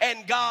God,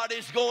 and God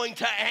is going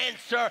to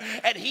answer,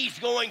 and He's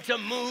going to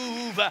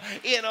move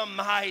in a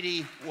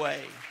mighty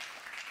way.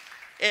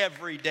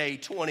 Every day,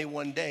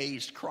 21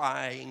 days,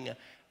 crying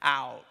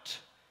out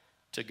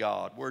to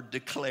God. We're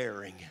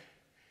declaring.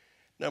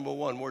 Number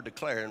one, we're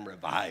declaring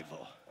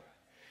revival.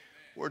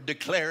 We're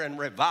declaring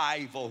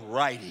revival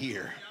right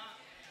here.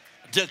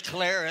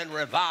 Declaring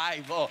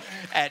revival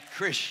at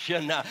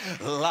Christian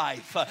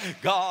Life.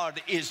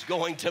 God is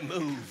going to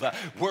move.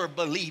 We're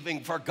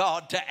believing for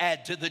God to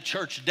add to the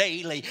church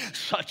daily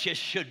such as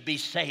should be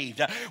saved.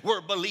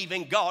 We're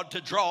believing God to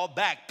draw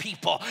back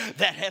people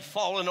that have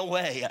fallen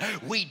away.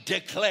 We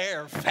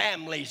declare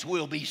families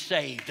will be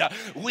saved.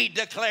 We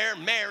declare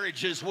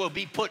marriages will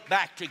be put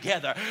back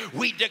together.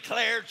 We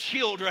declare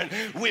children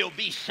will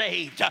be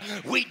saved.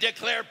 We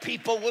declare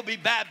people will be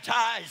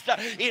baptized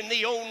in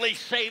the only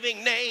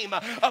saving name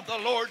of the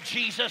Lord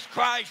Jesus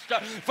Christ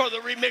for the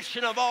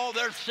remission of all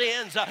their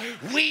sins.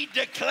 We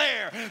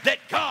declare that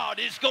God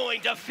is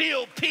going to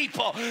fill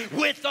people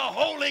with the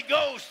Holy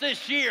Ghost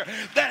this year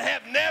that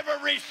have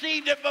never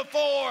received it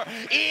before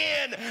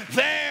in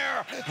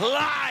their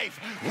life.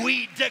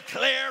 We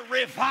declare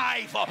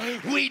revival.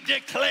 We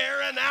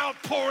declare an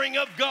outpouring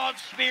of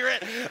God's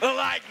Spirit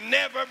like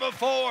never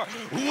before.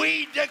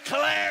 We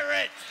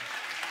declare it.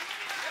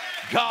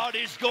 God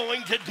is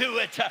going to do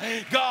it.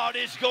 God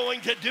is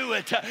going to do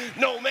it.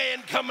 No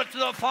man cometh to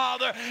the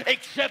Father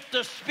except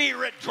the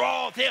Spirit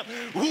draweth him.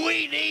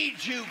 We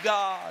need you,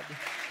 God.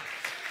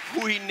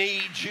 We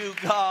need you,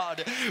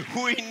 God.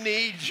 We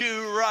need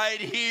you right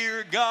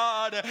here,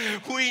 God.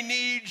 We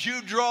need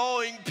you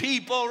drawing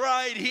people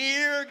right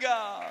here,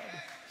 God.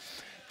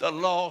 The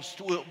lost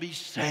will be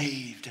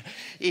saved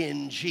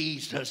in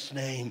Jesus'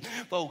 name.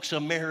 Folks,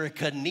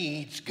 America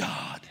needs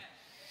God.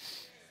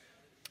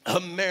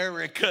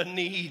 America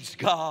needs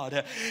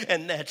God,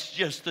 and that's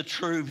just the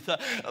truth.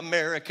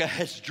 America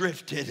has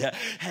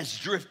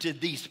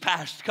drifted these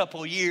past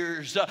couple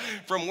years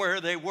from where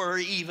they were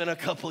even a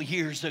couple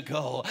years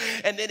ago.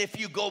 And then if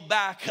you go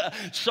back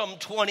some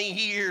 20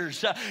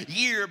 years,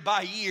 year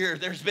by year,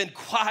 there's been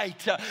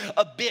quite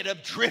a bit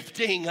of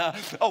drifting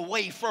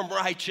away from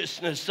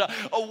righteousness,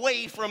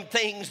 away from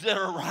things that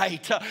are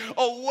right,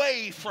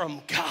 away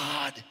from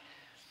God,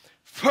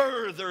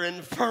 further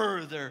and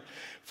further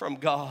from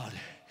God.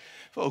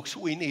 Folks,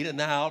 we need an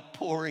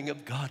outpouring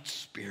of God's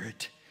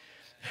Spirit.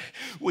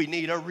 We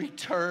need a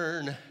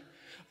return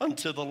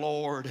unto the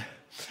Lord.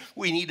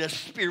 We need a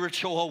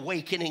spiritual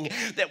awakening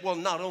that will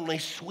not only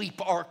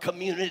sweep our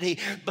community,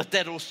 but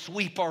that'll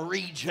sweep our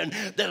region,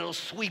 that'll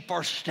sweep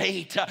our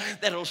state,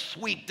 that'll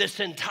sweep this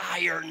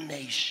entire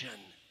nation.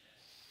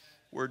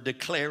 We're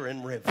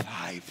declaring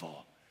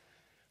revival,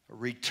 a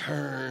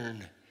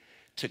return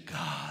to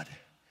God,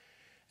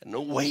 an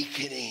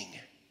awakening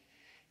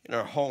in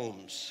our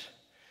homes,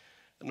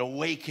 an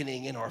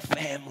awakening in our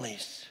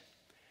families,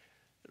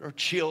 that our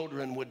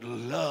children would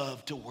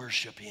love to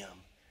worship Him,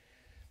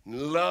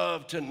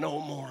 love to know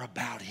more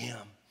about Him,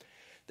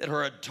 that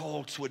our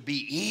adults would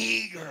be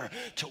eager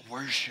to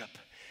worship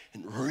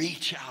and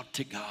reach out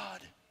to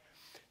God.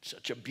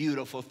 Such a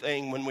beautiful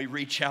thing when we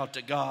reach out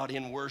to God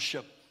in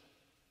worship.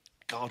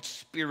 God's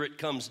Spirit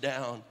comes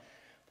down.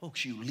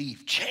 Folks, you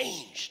leave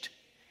changed.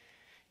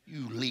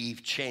 You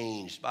leave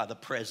changed by the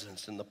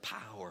presence and the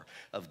power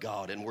of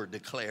God, and we're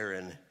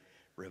declaring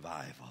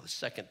revival. The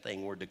second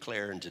thing we're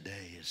declaring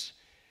today is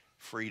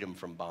freedom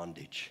from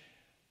bondage.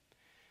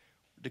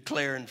 We're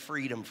declaring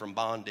freedom from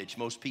bondage.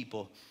 Most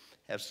people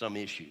have some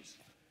issues,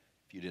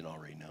 if you didn't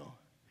already know.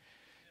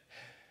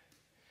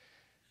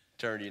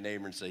 Turn to your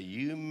neighbor and say,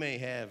 you may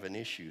have an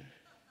issue.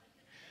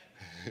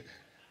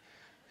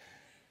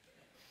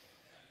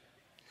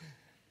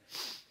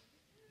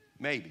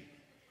 Maybe.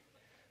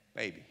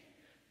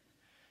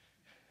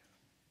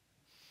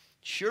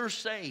 Sure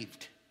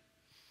saved.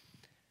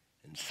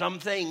 And some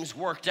things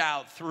worked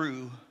out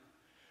through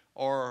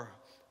or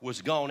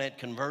was gone at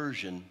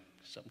conversion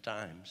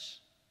sometimes.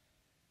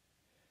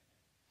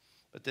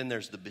 But then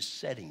there's the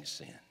besetting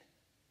sin.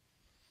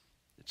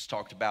 It's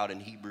talked about in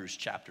Hebrews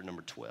chapter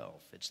number 12.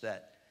 It's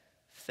that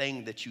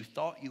thing that you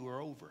thought you were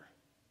over,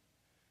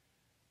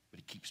 but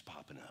it keeps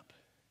popping up.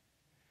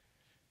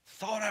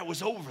 Thought I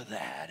was over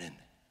that, and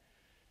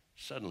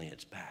suddenly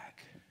it's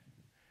back.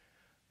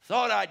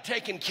 Thought I'd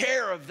taken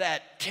care of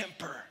that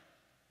temper.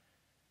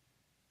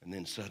 And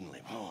then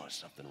suddenly,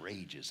 something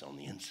rages on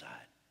the inside.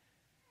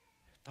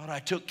 Thought I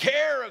took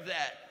care of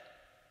that.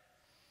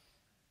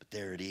 But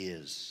there it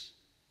is.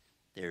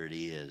 There it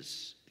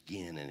is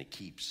again, and it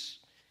keeps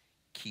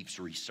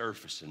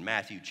resurfacing.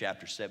 Matthew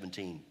chapter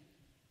 17,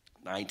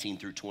 19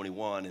 through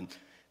 21. And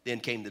then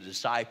came the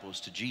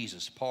disciples to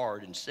Jesus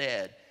apart and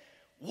said,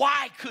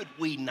 why could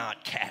we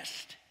not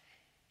cast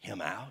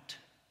him out?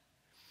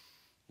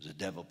 It was a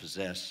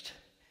devil-possessed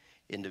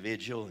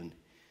individual, and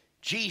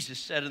Jesus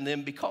said unto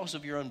them, because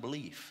of your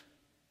unbelief.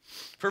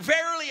 For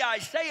verily I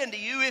say unto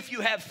you, if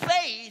you have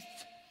faith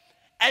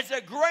as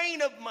a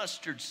grain of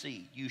mustard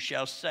seed, you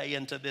shall say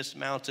unto this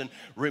mountain,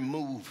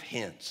 remove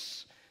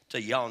hence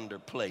to yonder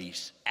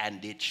place,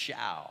 and it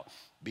shall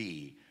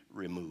be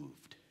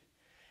removed.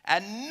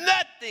 And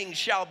nothing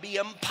shall be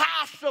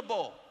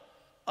impossible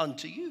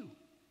unto you.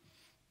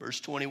 Verse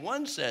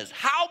 21 says,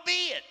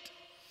 howbeit,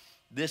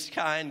 this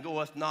kind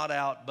goeth not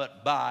out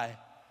but by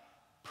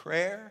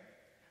prayer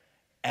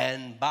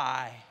and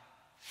by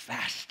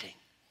fasting.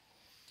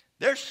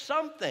 There's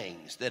some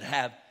things that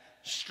have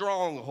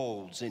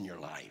strongholds in your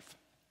life.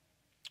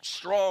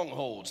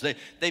 Strongholds.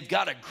 They've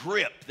got a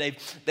grip.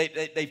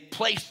 They've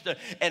placed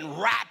and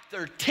wrapped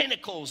their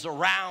tentacles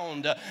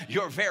around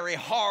your very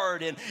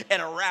heart and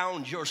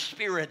around your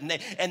spirit.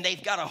 And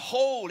they've got a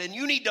hold. And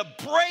you need to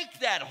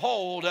break that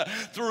hold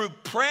through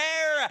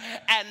prayer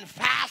and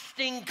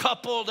fasting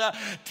coupled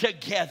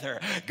together.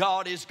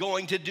 God is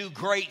going to do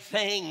great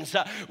things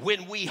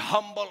when we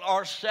humble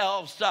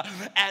ourselves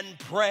and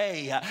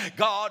pray.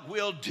 God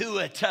will do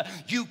it.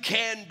 You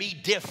can be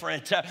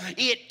different.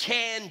 It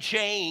can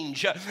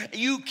change.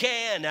 You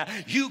can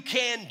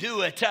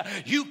do it.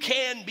 You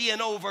can be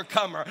an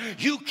overcomer.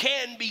 You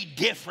can be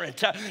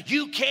different.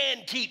 You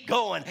can keep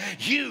going.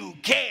 You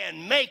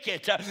can make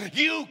it.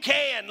 You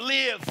can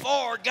live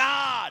for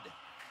God.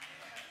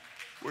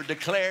 We're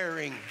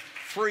declaring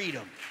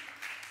freedom.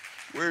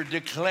 We're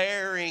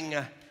declaring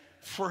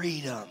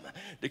freedom,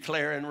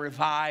 declaring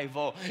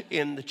revival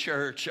in the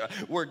church.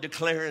 We're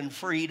declaring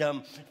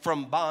freedom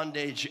from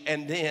bondage,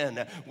 and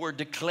then we're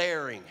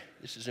declaring,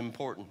 this is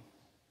important,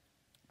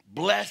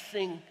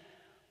 blessing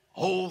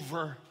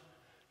over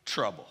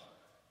trouble.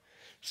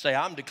 Say,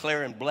 I'm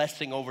declaring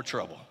blessing over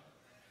trouble.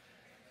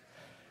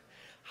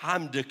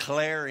 I'm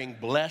declaring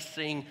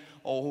blessing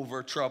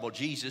over trouble.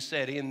 Jesus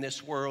said, in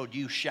this world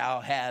you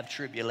shall have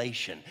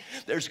tribulation.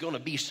 There's going to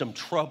be some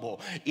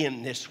trouble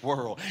in this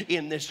world.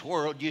 In this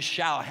world you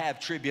shall have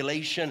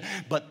tribulation,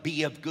 but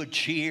be of good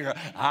cheer.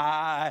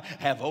 I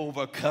have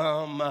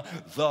overcome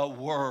the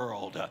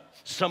world.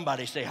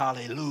 Somebody say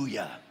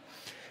hallelujah.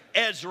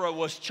 Ezra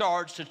was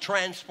charged to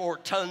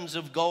transport tons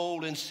of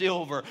gold and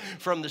silver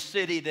from the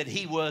city that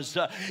he was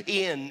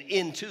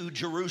into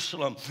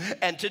Jerusalem.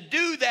 And to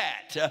do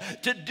that,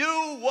 to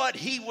do what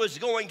he was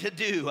going to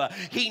do,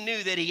 he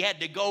knew that he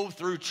had to go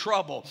through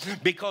trouble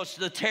because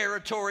the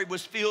territory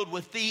was filled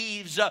with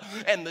thieves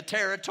and the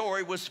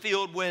territory was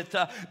filled with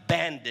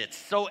bandits.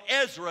 So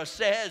Ezra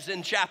says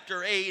in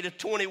chapter 8 of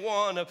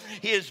 21 of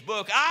his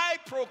book, I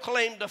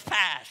proclaimed a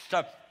fast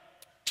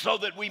so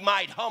that we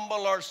might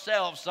humble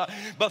ourselves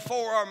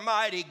before our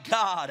mighty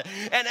God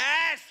and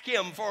ask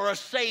him for a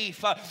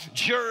safe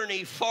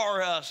journey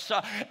for us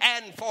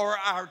and for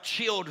our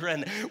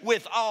children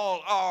with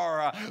all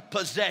our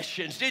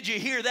possessions. Did you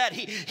hear that?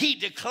 He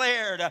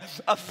declared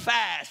a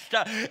fast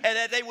and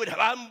that they would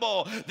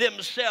humble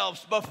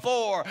themselves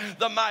before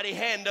the mighty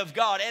hand of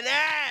God and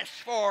ask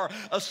for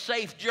a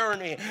safe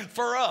journey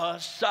for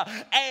us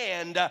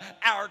and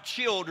our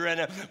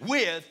children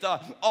with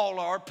all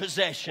our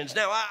possessions.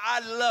 Now, I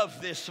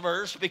love this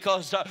verse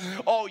because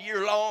all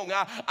year long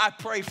I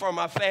pray for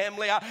my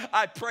family.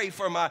 I pray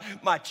for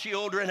my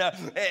children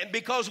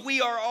because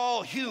we are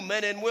all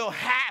human and we'll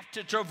have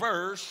to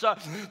traverse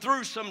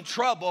through some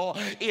trouble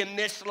in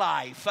this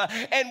life.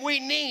 And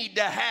we need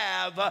to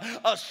have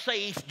a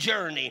safe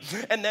journey.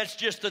 And that's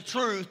just the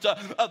truth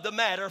of the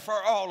matter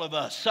for all of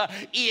us.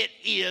 It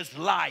is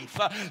life.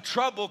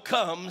 Trouble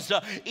comes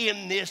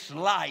in this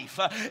life.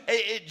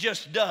 It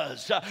just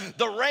does.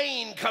 The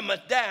rain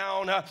cometh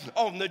down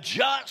on the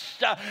just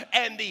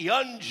and the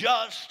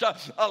unjust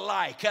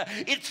alike.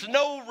 It's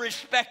no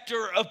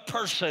respecter of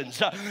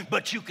persons,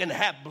 but you can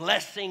have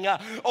blessing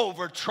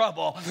over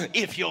trouble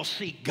if you'll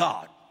seek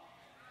God.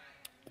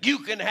 You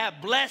can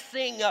have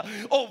blessing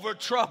over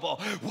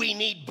trouble. We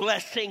need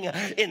blessing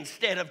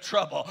instead of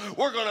trouble.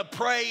 We're going to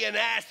pray and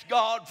ask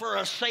God for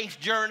a safe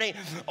journey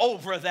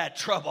over that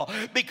trouble.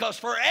 Because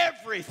for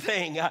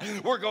everything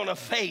we're going to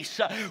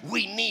face,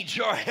 we need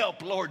your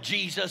help, Lord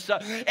Jesus.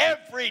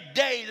 Every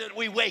day that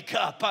we wake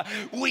up,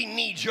 we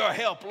need your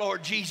help,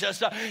 Lord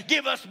Jesus.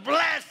 Give us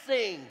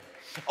blessing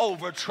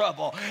over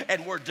trouble,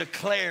 and we're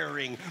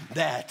declaring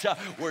that.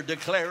 We're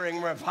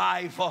declaring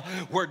revival.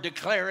 We're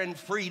declaring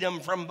freedom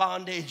from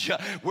bondage.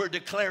 We're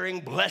declaring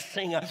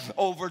blessing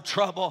over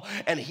trouble,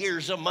 and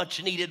here's a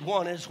much needed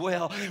one as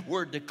well.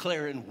 We're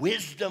declaring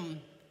wisdom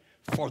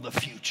for the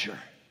future.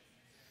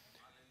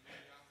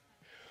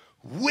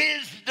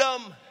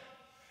 Wisdom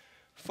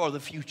for the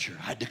future.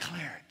 I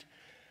declare it.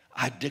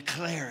 I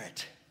declare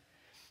it.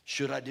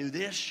 Should I do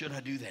this? Should I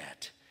do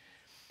that?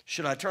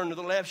 Should I turn to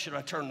the left? Should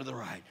I turn to the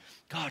right?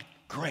 God,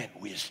 grant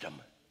wisdom.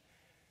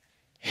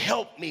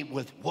 Help me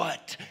with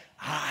what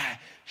I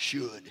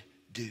should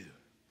do.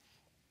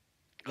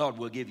 God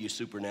will give you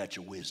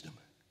supernatural wisdom.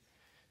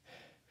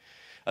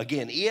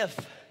 Again, if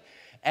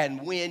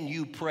and when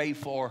you pray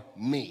for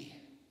me,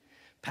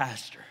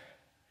 Pastor,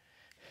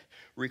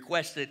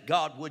 request that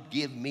God would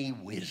give me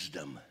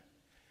wisdom.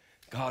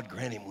 God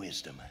grant him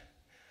wisdom.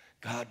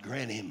 God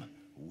grant him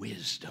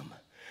wisdom.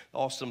 The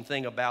awesome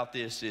thing about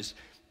this is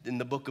in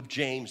the book of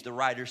James, the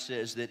writer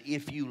says that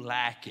if you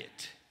lack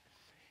it,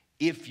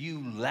 if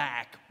you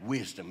lack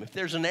wisdom, if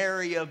there's an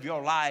area of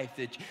your life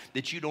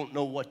that you don't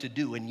know what to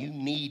do and you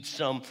need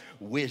some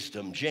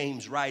wisdom,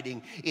 James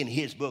writing in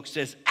his book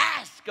says,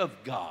 ask of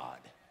God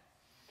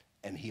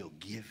and he'll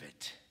give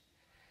it.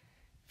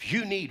 If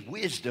you need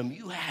wisdom,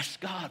 you ask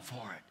God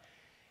for it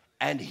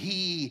and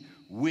he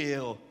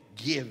will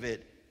give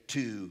it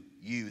to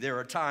you. There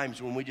are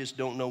times when we just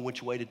don't know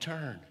which way to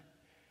turn.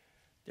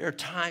 There are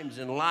times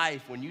in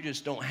life when you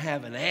just don't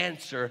have an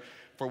answer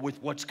for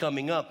with what's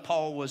coming up.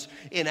 Paul was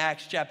in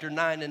Acts chapter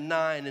 9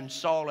 and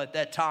Saul at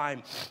that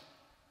time,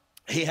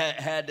 he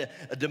had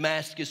a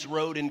Damascus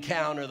Road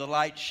encounter. The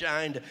light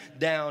shined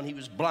down. He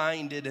was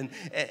blinded.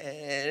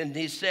 And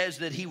he says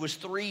that he was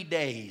 3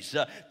 days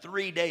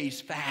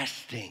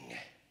fasting.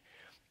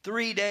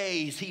 3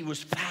 days he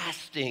was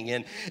fasting,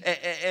 and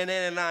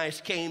Ananias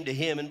came to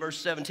him in verse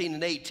 17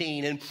 and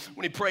 18, and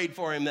when he prayed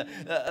for him,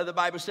 the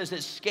Bible says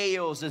that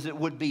scales, as it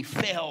would be,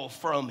 fell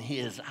from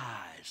his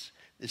eyes.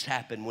 This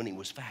happened when he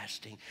was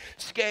fasting.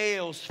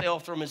 Scales fell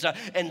from his eyes,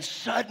 and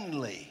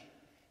suddenly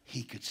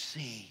he could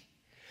see.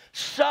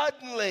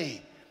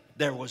 Suddenly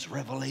there was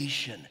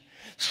revelation.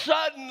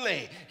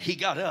 Suddenly, he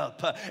got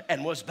up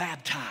and was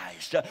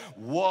baptized.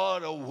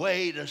 What a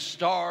way to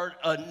start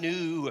a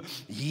new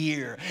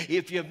year.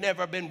 If you've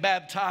never been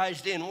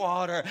baptized in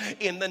water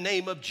in the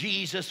name of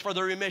Jesus for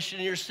the remission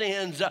of your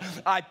sins,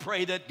 I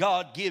pray that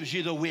God gives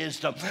you the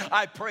wisdom.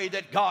 I pray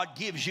that God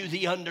gives you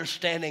the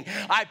understanding.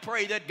 I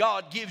pray that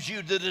God gives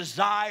you the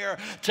desire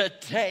to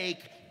take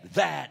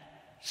that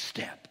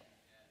step.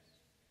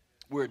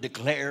 We're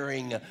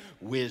declaring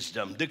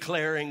wisdom.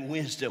 Declaring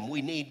wisdom.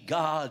 We need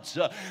God's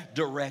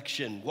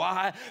direction.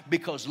 Why?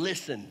 Because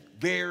listen,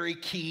 very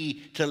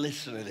key to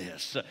listen to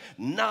this.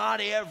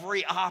 Not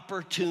every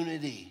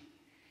opportunity,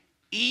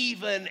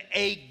 even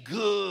a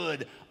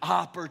good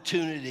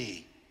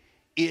opportunity,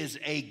 is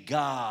a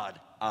God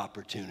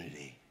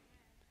opportunity.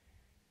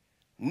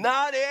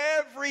 Not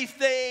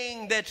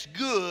everything that's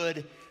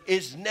good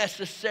is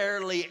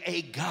necessarily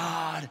a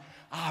God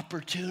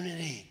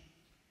opportunity.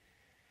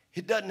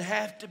 It doesn't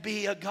have to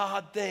be a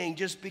God thing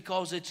just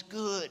because it's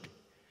good.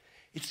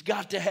 It's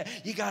got to have,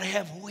 you got to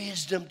have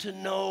wisdom to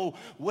know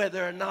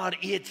whether or not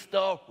it's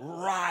the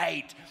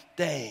right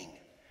thing.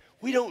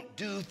 We don't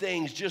do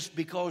things just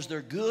because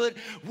they're good.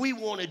 We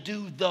want to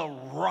do the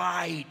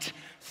right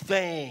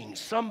thing.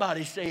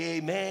 Somebody say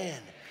amen.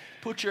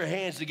 Put your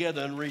hands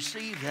together and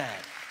receive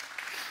that.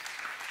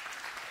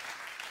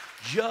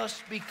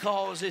 Just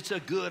because it's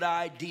a good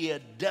idea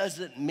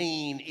doesn't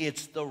mean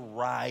it's the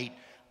right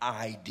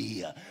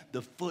idea.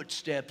 The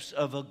footsteps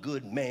of a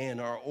good man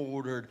are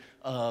ordered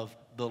of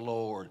the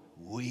Lord.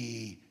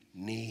 We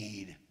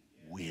need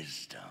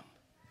wisdom.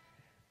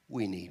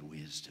 We need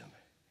wisdom.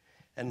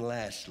 And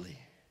lastly,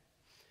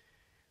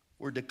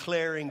 we're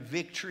declaring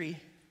victory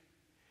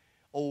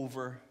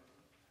over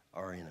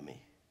our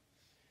enemy.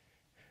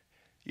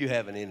 You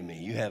have an enemy.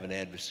 You have an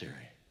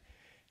adversary.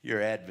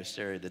 Your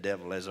adversary, the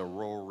devil, as a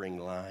roaring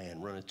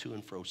lion, runneth to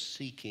and fro,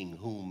 seeking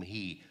whom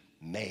he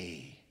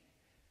may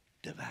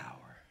devour.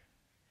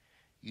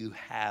 You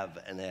have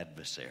an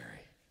adversary.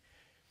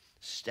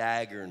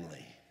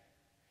 Staggeringly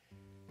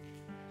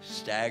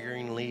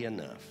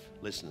enough,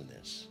 listen to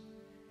this,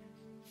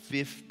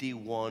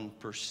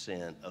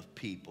 51% of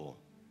people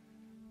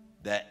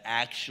that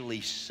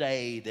actually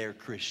say they're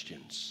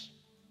Christians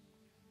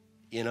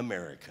in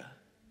America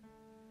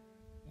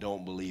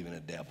don't believe in a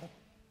devil.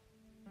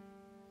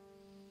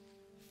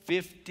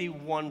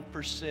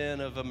 51%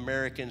 of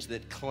Americans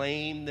that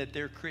claim that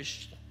they're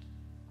Christian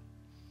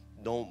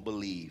don't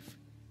believe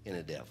in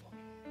a devil.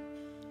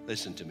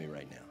 Listen to me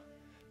right now.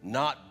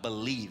 Not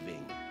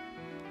believing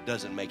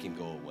doesn't make him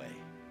go away.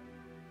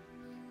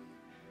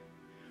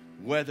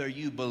 Whether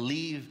you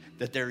believe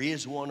that there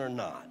is one or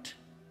not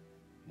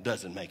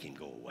doesn't make him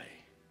go away.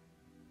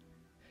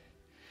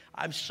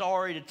 I'm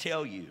sorry to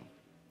tell you,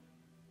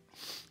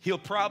 he'll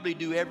probably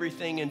do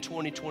everything in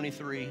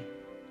 2023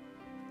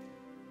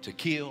 to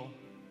kill,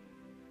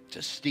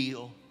 to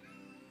steal,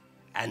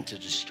 and to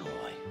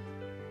destroy.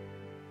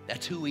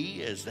 That's who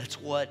he is.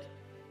 That's what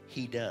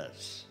he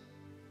does.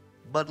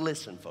 But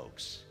listen,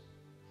 folks,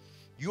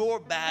 your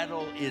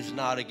battle is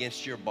not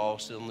against your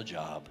boss on the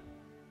job.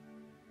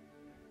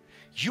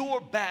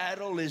 Your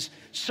battle is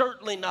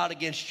certainly not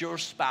against your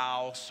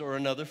spouse or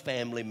another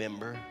family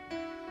member.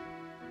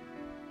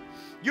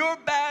 Your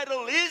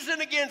battle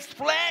isn't against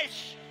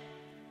flesh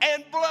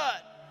and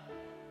blood.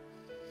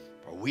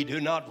 For we do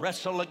not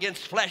wrestle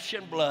against flesh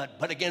and blood,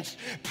 but against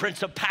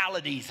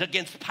principalities,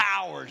 against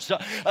powers,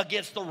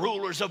 against the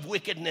rulers of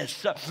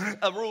wickedness,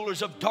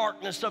 rulers of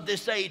darkness of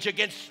this age,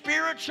 against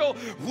spiritual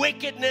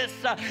wickedness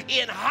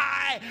in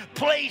high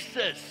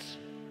places.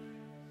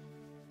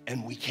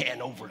 And we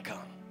can overcome.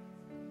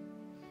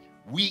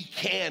 We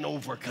can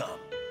overcome.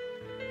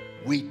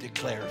 We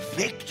declare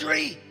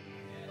victory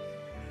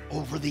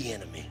over the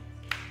enemy.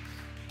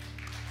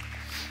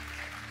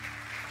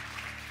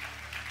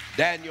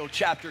 Daniel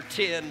chapter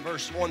 10,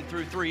 verse 1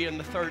 through 3, in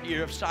the 3rd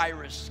year of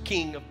Cyrus,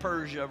 king of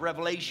Persia,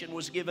 revelation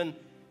was given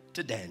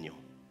to Daniel.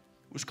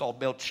 It was called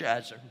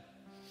Belshazzar.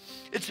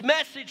 Its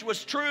message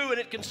was true, and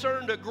it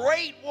concerned a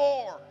great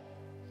war.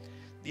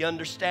 The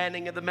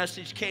understanding of the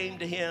message came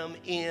to him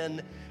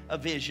in a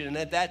vision. And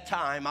at that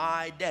time,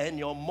 I,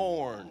 Daniel,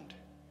 mourned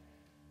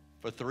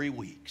for 3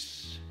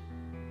 weeks,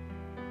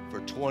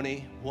 for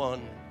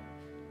 21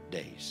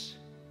 days.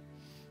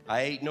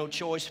 I ate no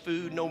choice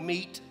food, no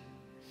meat.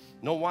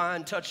 No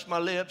wine touched my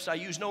lips. I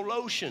used no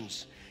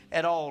lotions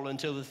at all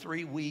until the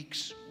 3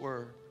 weeks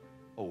were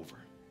over.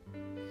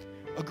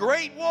 A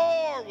great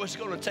war was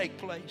going to take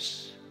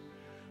place.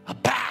 A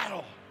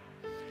battle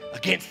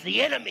against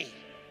the enemy.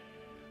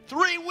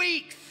 3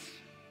 weeks,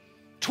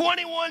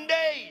 21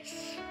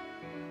 days.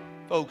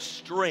 Folks,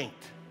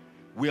 strength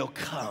will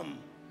come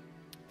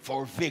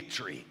for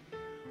victory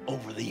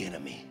over the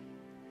enemy.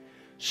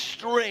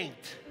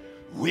 Strength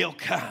will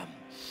come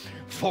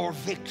for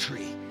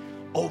victory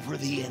over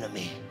the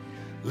enemy.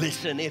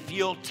 Listen, if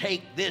you'll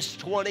take this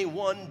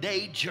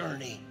 21-day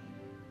journey,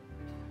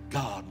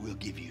 God will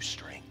give you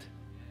strength.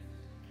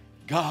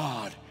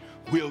 God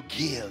will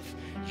give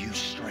you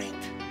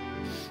strength.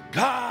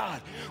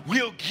 God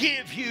will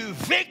give you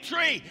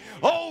victory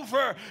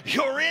over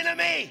your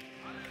enemy.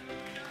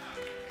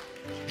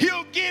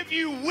 He'll give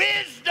you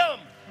wisdom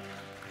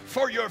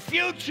for your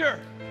future.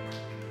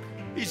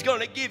 He's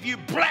going to give you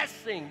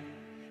blessing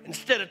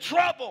instead of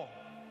trouble,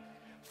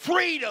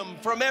 freedom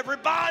from every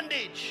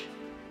bondage,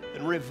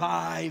 and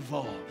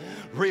revival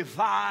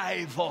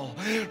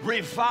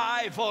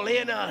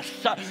in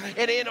us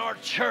and in our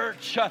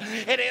church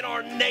and in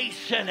our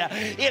nation,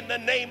 in the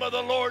name of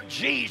the Lord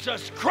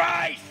Jesus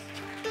Christ.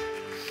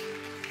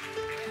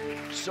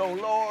 So,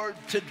 Lord,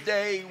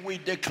 today we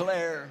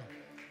declare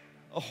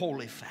a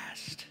holy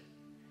fast.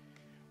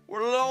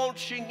 We're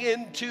launching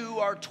into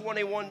our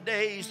 21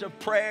 days of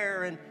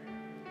prayer, and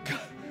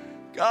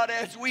God,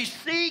 as we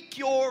seek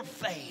your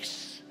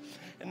face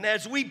and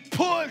as we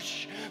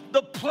push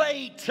the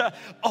plate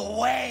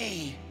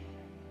away,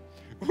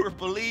 we're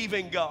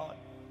believing, God.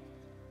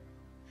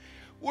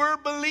 We're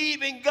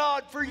believing,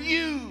 God, for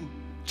you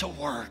to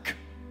work.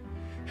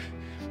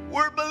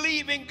 We're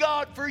believing,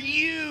 God, for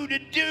you to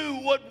do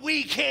what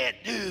we can't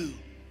do.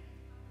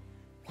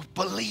 We're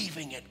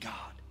believing it, God.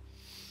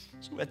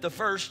 So at the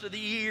first of the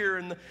year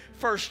and the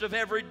first of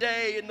every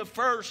day and the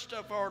first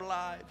of our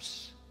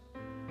lives,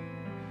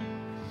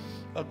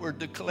 but we're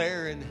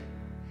declaring,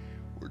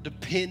 we're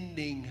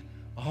depending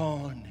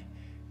on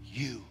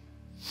you.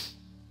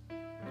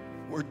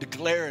 We're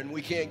declaring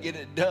we can't get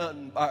it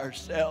done by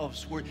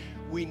ourselves.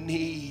 We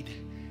need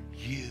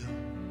you.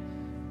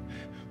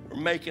 We're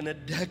making a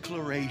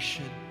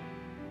declaration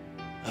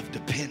of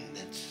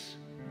dependence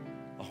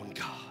on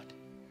God.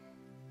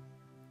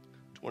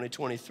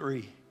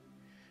 2023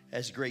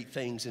 has great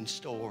things in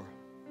store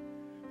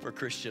for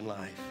Christian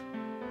life.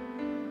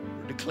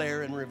 We're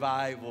declaring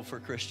revival for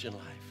Christian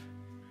life.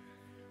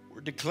 We're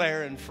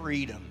declaring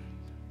freedom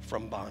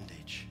from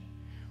bondage.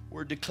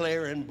 We're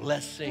declaring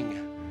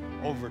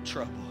blessing over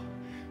trouble.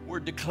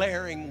 We're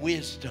declaring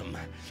wisdom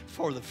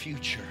for the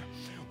future.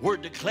 We're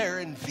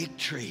declaring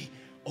victory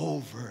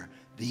over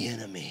the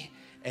enemy.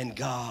 And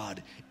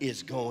God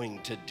is going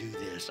to do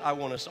this. I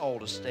want us all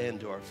to stand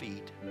to our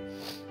feet.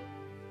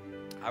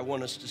 I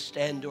want us to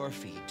stand to our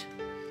feet.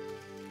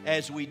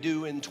 As we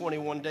do in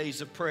 21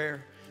 days of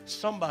prayer,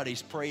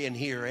 somebody's praying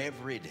here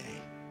every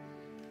day.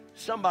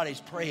 Somebody's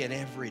praying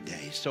every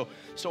day. So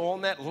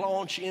on that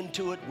launch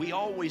into it, we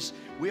always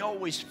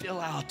fill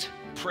out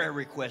prayer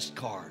request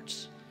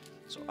cards.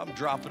 So I'm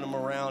dropping them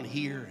around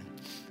here, and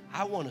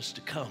I want us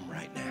to come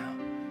right now.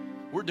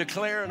 We're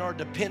declaring our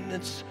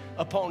dependence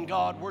upon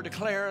God. We're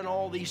declaring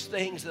all these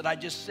things that I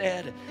just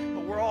said,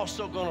 but we're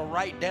also going to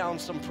write down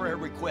some prayer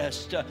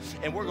requests,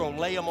 and we're going to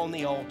lay them on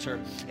the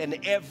altar. And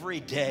every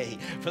day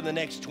for the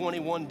next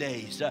 21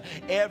 days,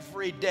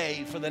 every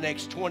day for the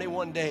next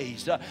 21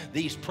 days,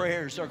 these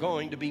prayers are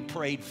going to be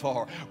prayed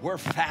for. We're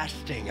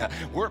fasting.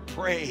 We're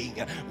praying.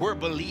 We're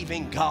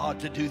believing God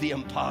to do the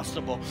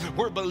impossible.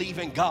 We're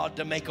believing God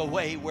to make a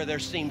way where there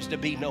seems to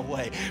be no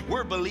way.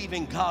 We're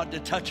believing God to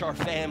touch our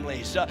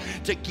families,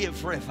 to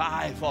give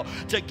revival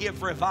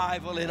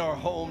in our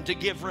home, to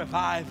give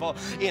revival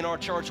in our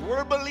church.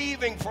 We're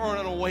believing for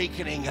an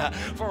awakening,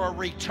 for a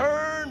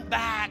return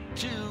back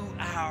to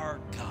our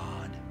God.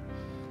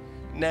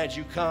 And as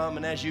you come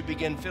and as you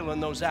begin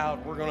filling those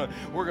out, we're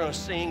gonna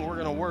sing, we're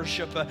gonna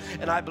worship,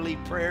 and I believe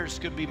prayers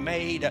could be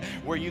made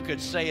where you could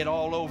say it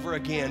all over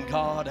again.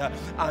 God,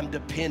 I'm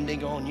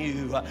depending on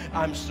you.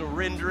 I'm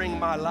surrendering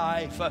my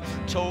life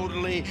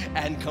totally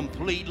and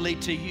completely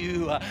to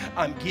you.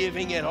 I'm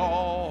giving it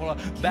all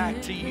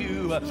back to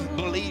you,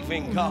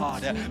 believing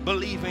God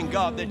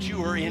that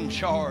you are in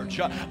charge.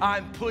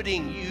 I'm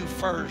putting you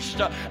first.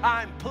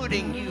 I'm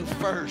putting you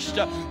first.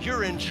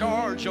 You're in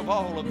charge of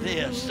all of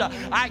this.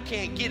 I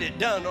can't get it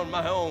done on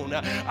my own.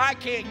 I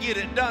can't get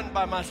it done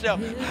by myself.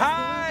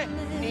 I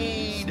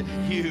need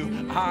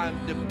you.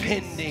 I'm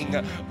depending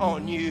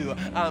on you.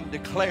 I'm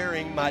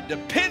declaring my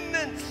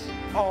dependence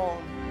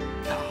on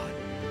God.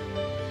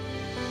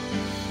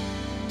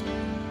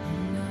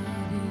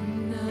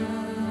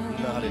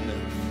 Not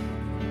enough.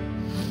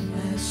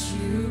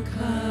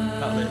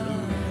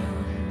 Hallelujah.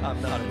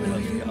 I'm not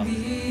enough, God.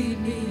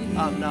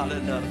 I'm not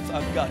enough.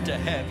 I've got to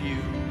have you.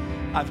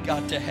 I've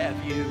got to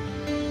have you.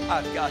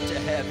 I've got to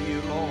have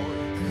you, Lord.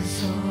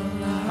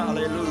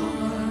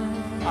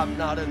 Hallelujah. I'm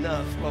not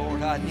enough,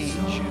 Lord. I need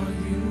you.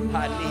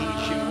 I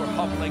need you. We're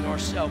humbling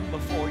ourselves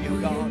before you,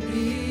 God.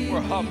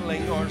 We're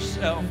humbling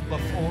ourselves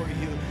before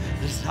you,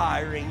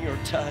 desiring your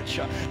touch.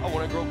 I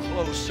want to grow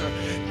closer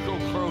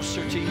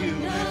to you,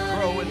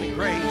 grow in the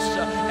grace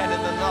and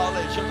in the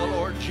knowledge of the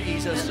Lord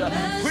Jesus.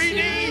 We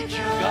need you,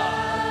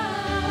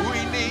 God.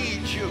 We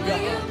need you,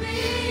 God.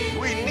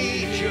 We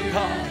need you,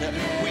 God.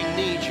 We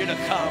need you to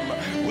come.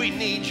 We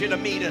need you to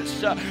meet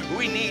us.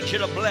 We need you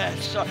to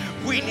bless.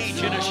 We need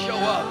you to show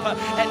up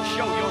and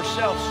show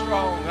yourself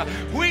strong.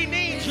 We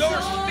need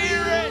your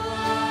spirit.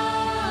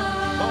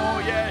 Oh,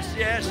 yes,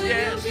 yes,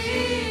 yes.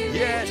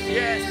 Yes,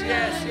 yes,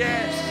 yes,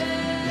 yes.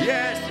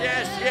 Yes,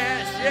 yes,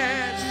 yes,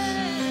 yes.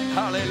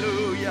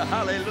 Hallelujah,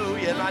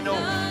 hallelujah. And I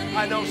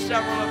know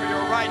several of you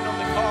are writing on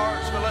the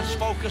cards, but let's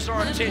focus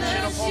our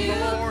attention upon the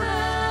Lord.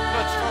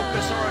 Let's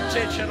focus our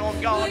attention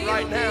on God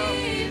right now.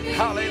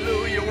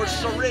 Hallelujah. We're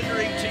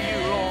surrendering to you,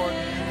 Lord.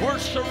 We're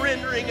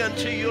surrendering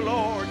unto you,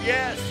 Lord.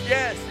 Yes,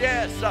 yes,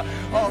 yes.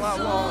 All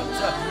I want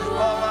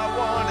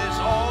is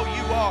all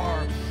you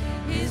are.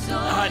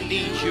 I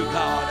need you,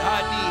 God.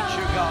 I need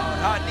you, God.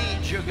 I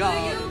need you,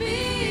 God.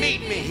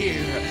 Meet me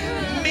here.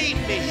 Meet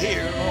me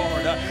here,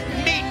 Lord.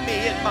 Meet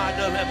me in my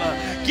dilemma.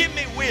 Give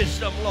me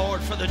wisdom,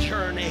 Lord, for the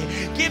journey.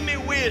 Give me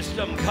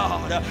wisdom,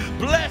 God.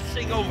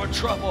 Blessing over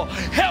trouble.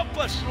 Help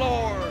us,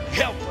 Lord.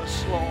 Help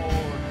us, Lord.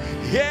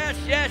 Yes,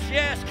 yes,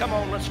 yes. Come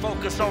on, let's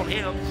focus on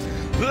him.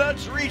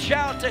 Let's reach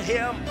out to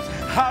him.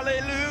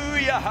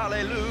 Hallelujah,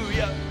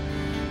 hallelujah.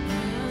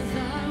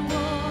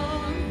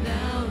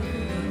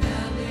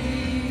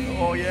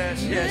 Oh,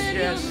 yes, yes,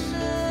 yes.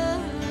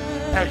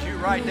 As you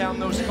write down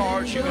those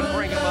cards, you can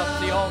bring them up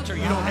to the altar.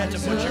 You don't have to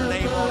put your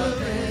name on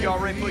them. If you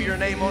already put your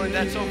name on it,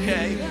 that's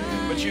okay.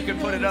 But you can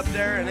put it up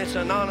there, and it's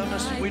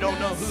anonymous. We don't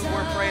know who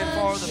we're praying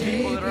for, the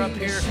people that are up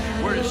here.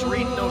 We're just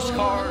reading those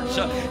cards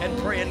and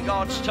praying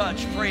God's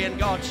touch, praying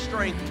God's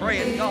strength,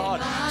 praying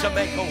God to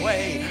make a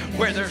way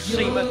where there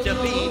seemeth to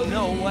be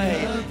no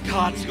way.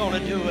 God's going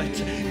to do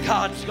it.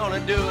 God's going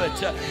to do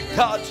it.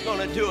 God's going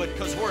to do it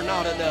because we're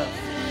not enough.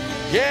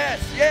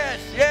 Yes, yes,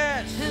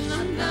 yes. And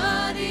I'm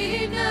not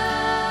enough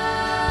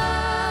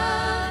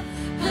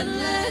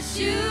unless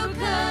you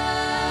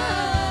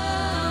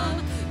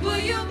come. Will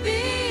you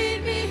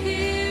meet me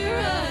here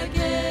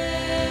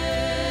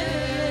again?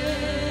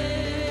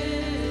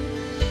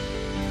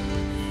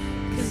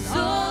 'Cause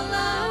all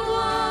I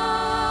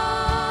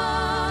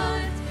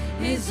want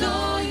is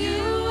all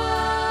you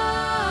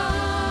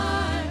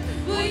are.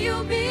 Will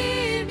you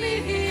meet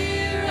me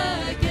here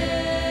again?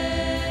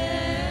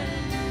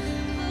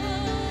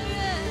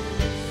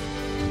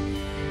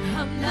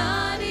 I'm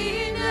not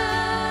enough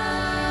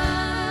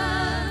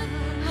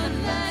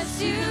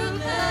unless you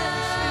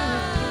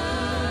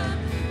come.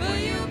 Will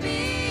you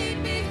meet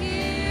me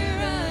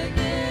here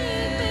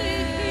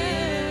again?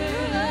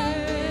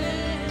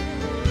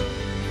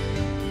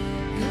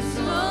 'Cause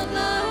all I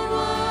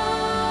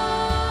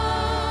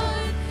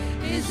want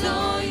is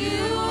all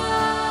you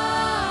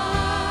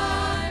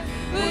are.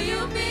 Will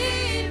you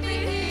meet me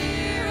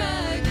here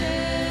again?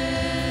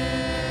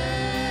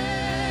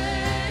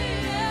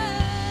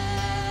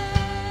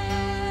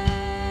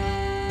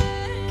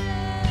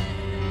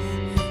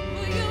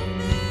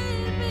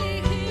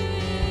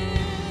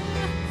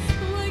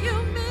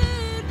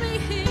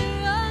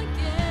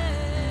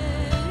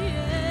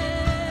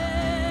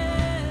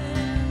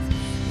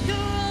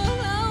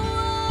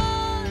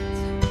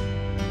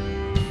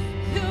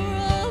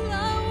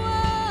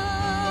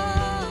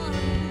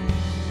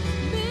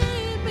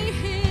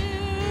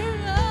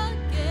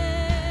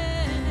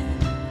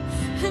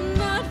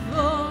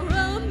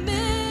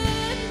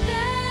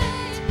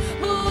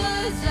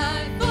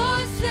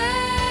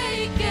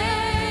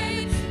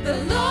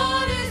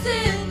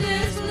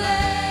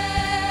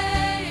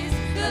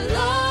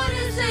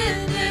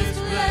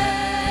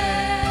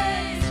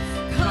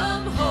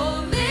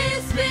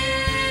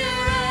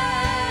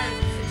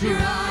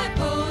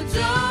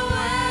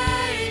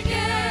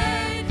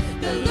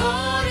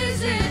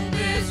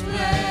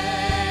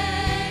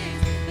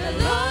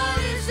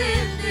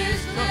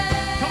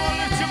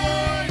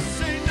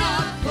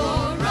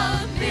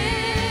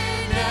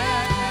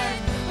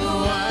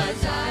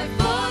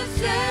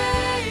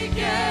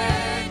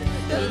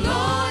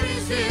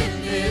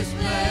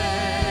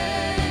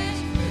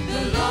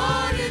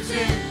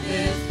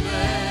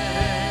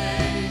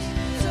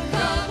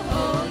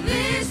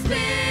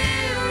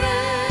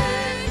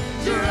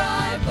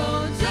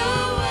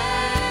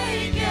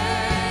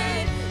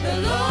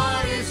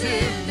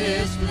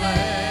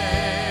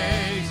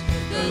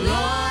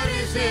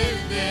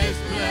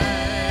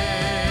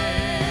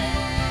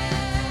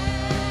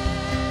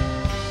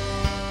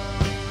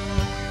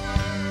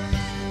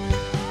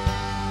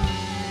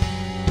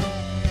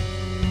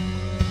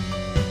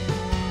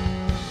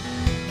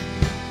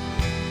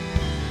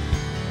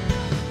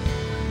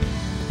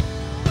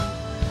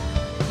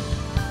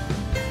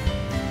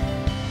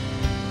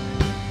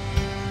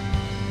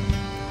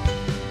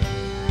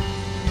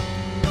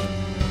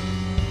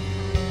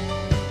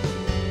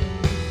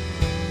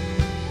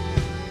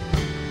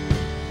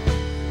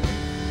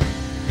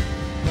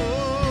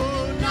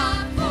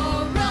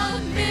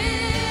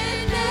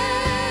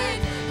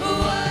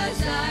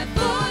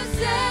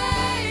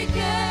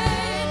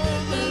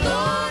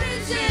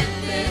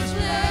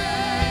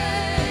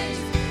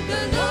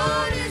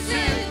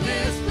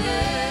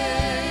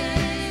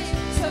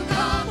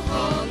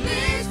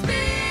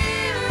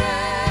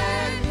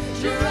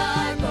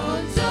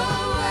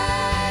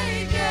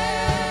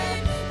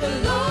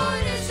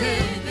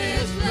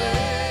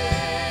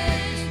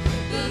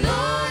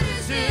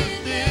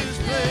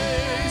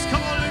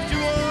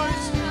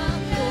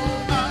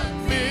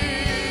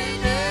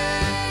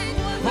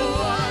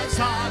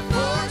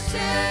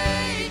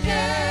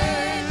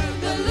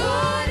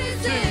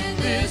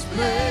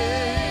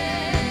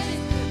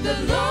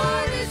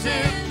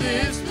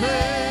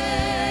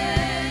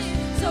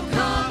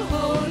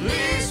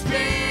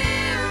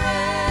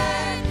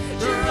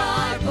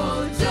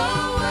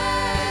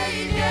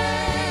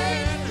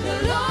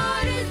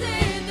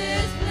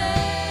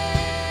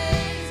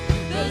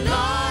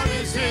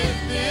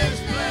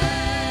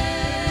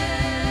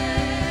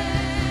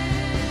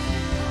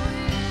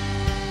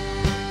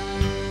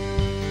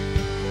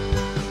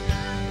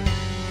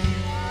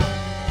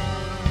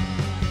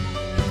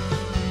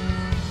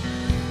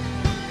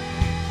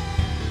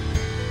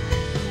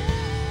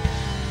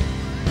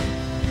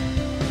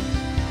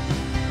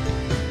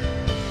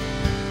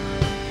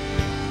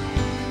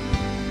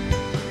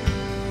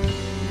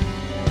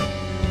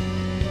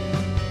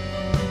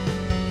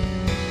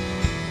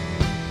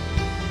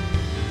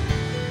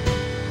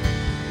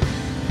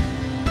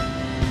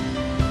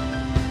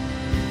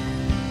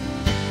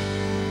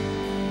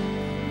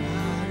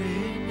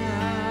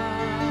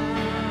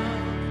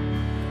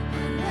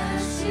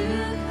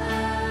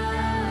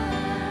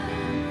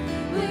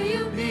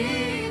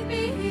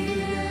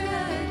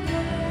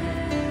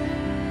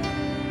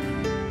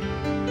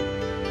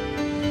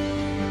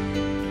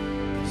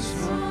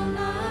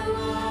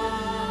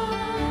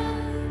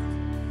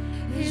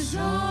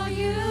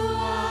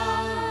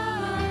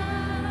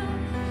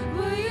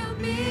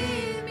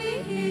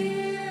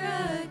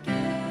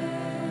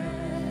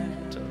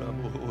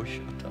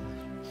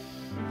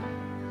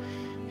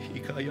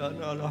 Kaya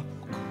na la.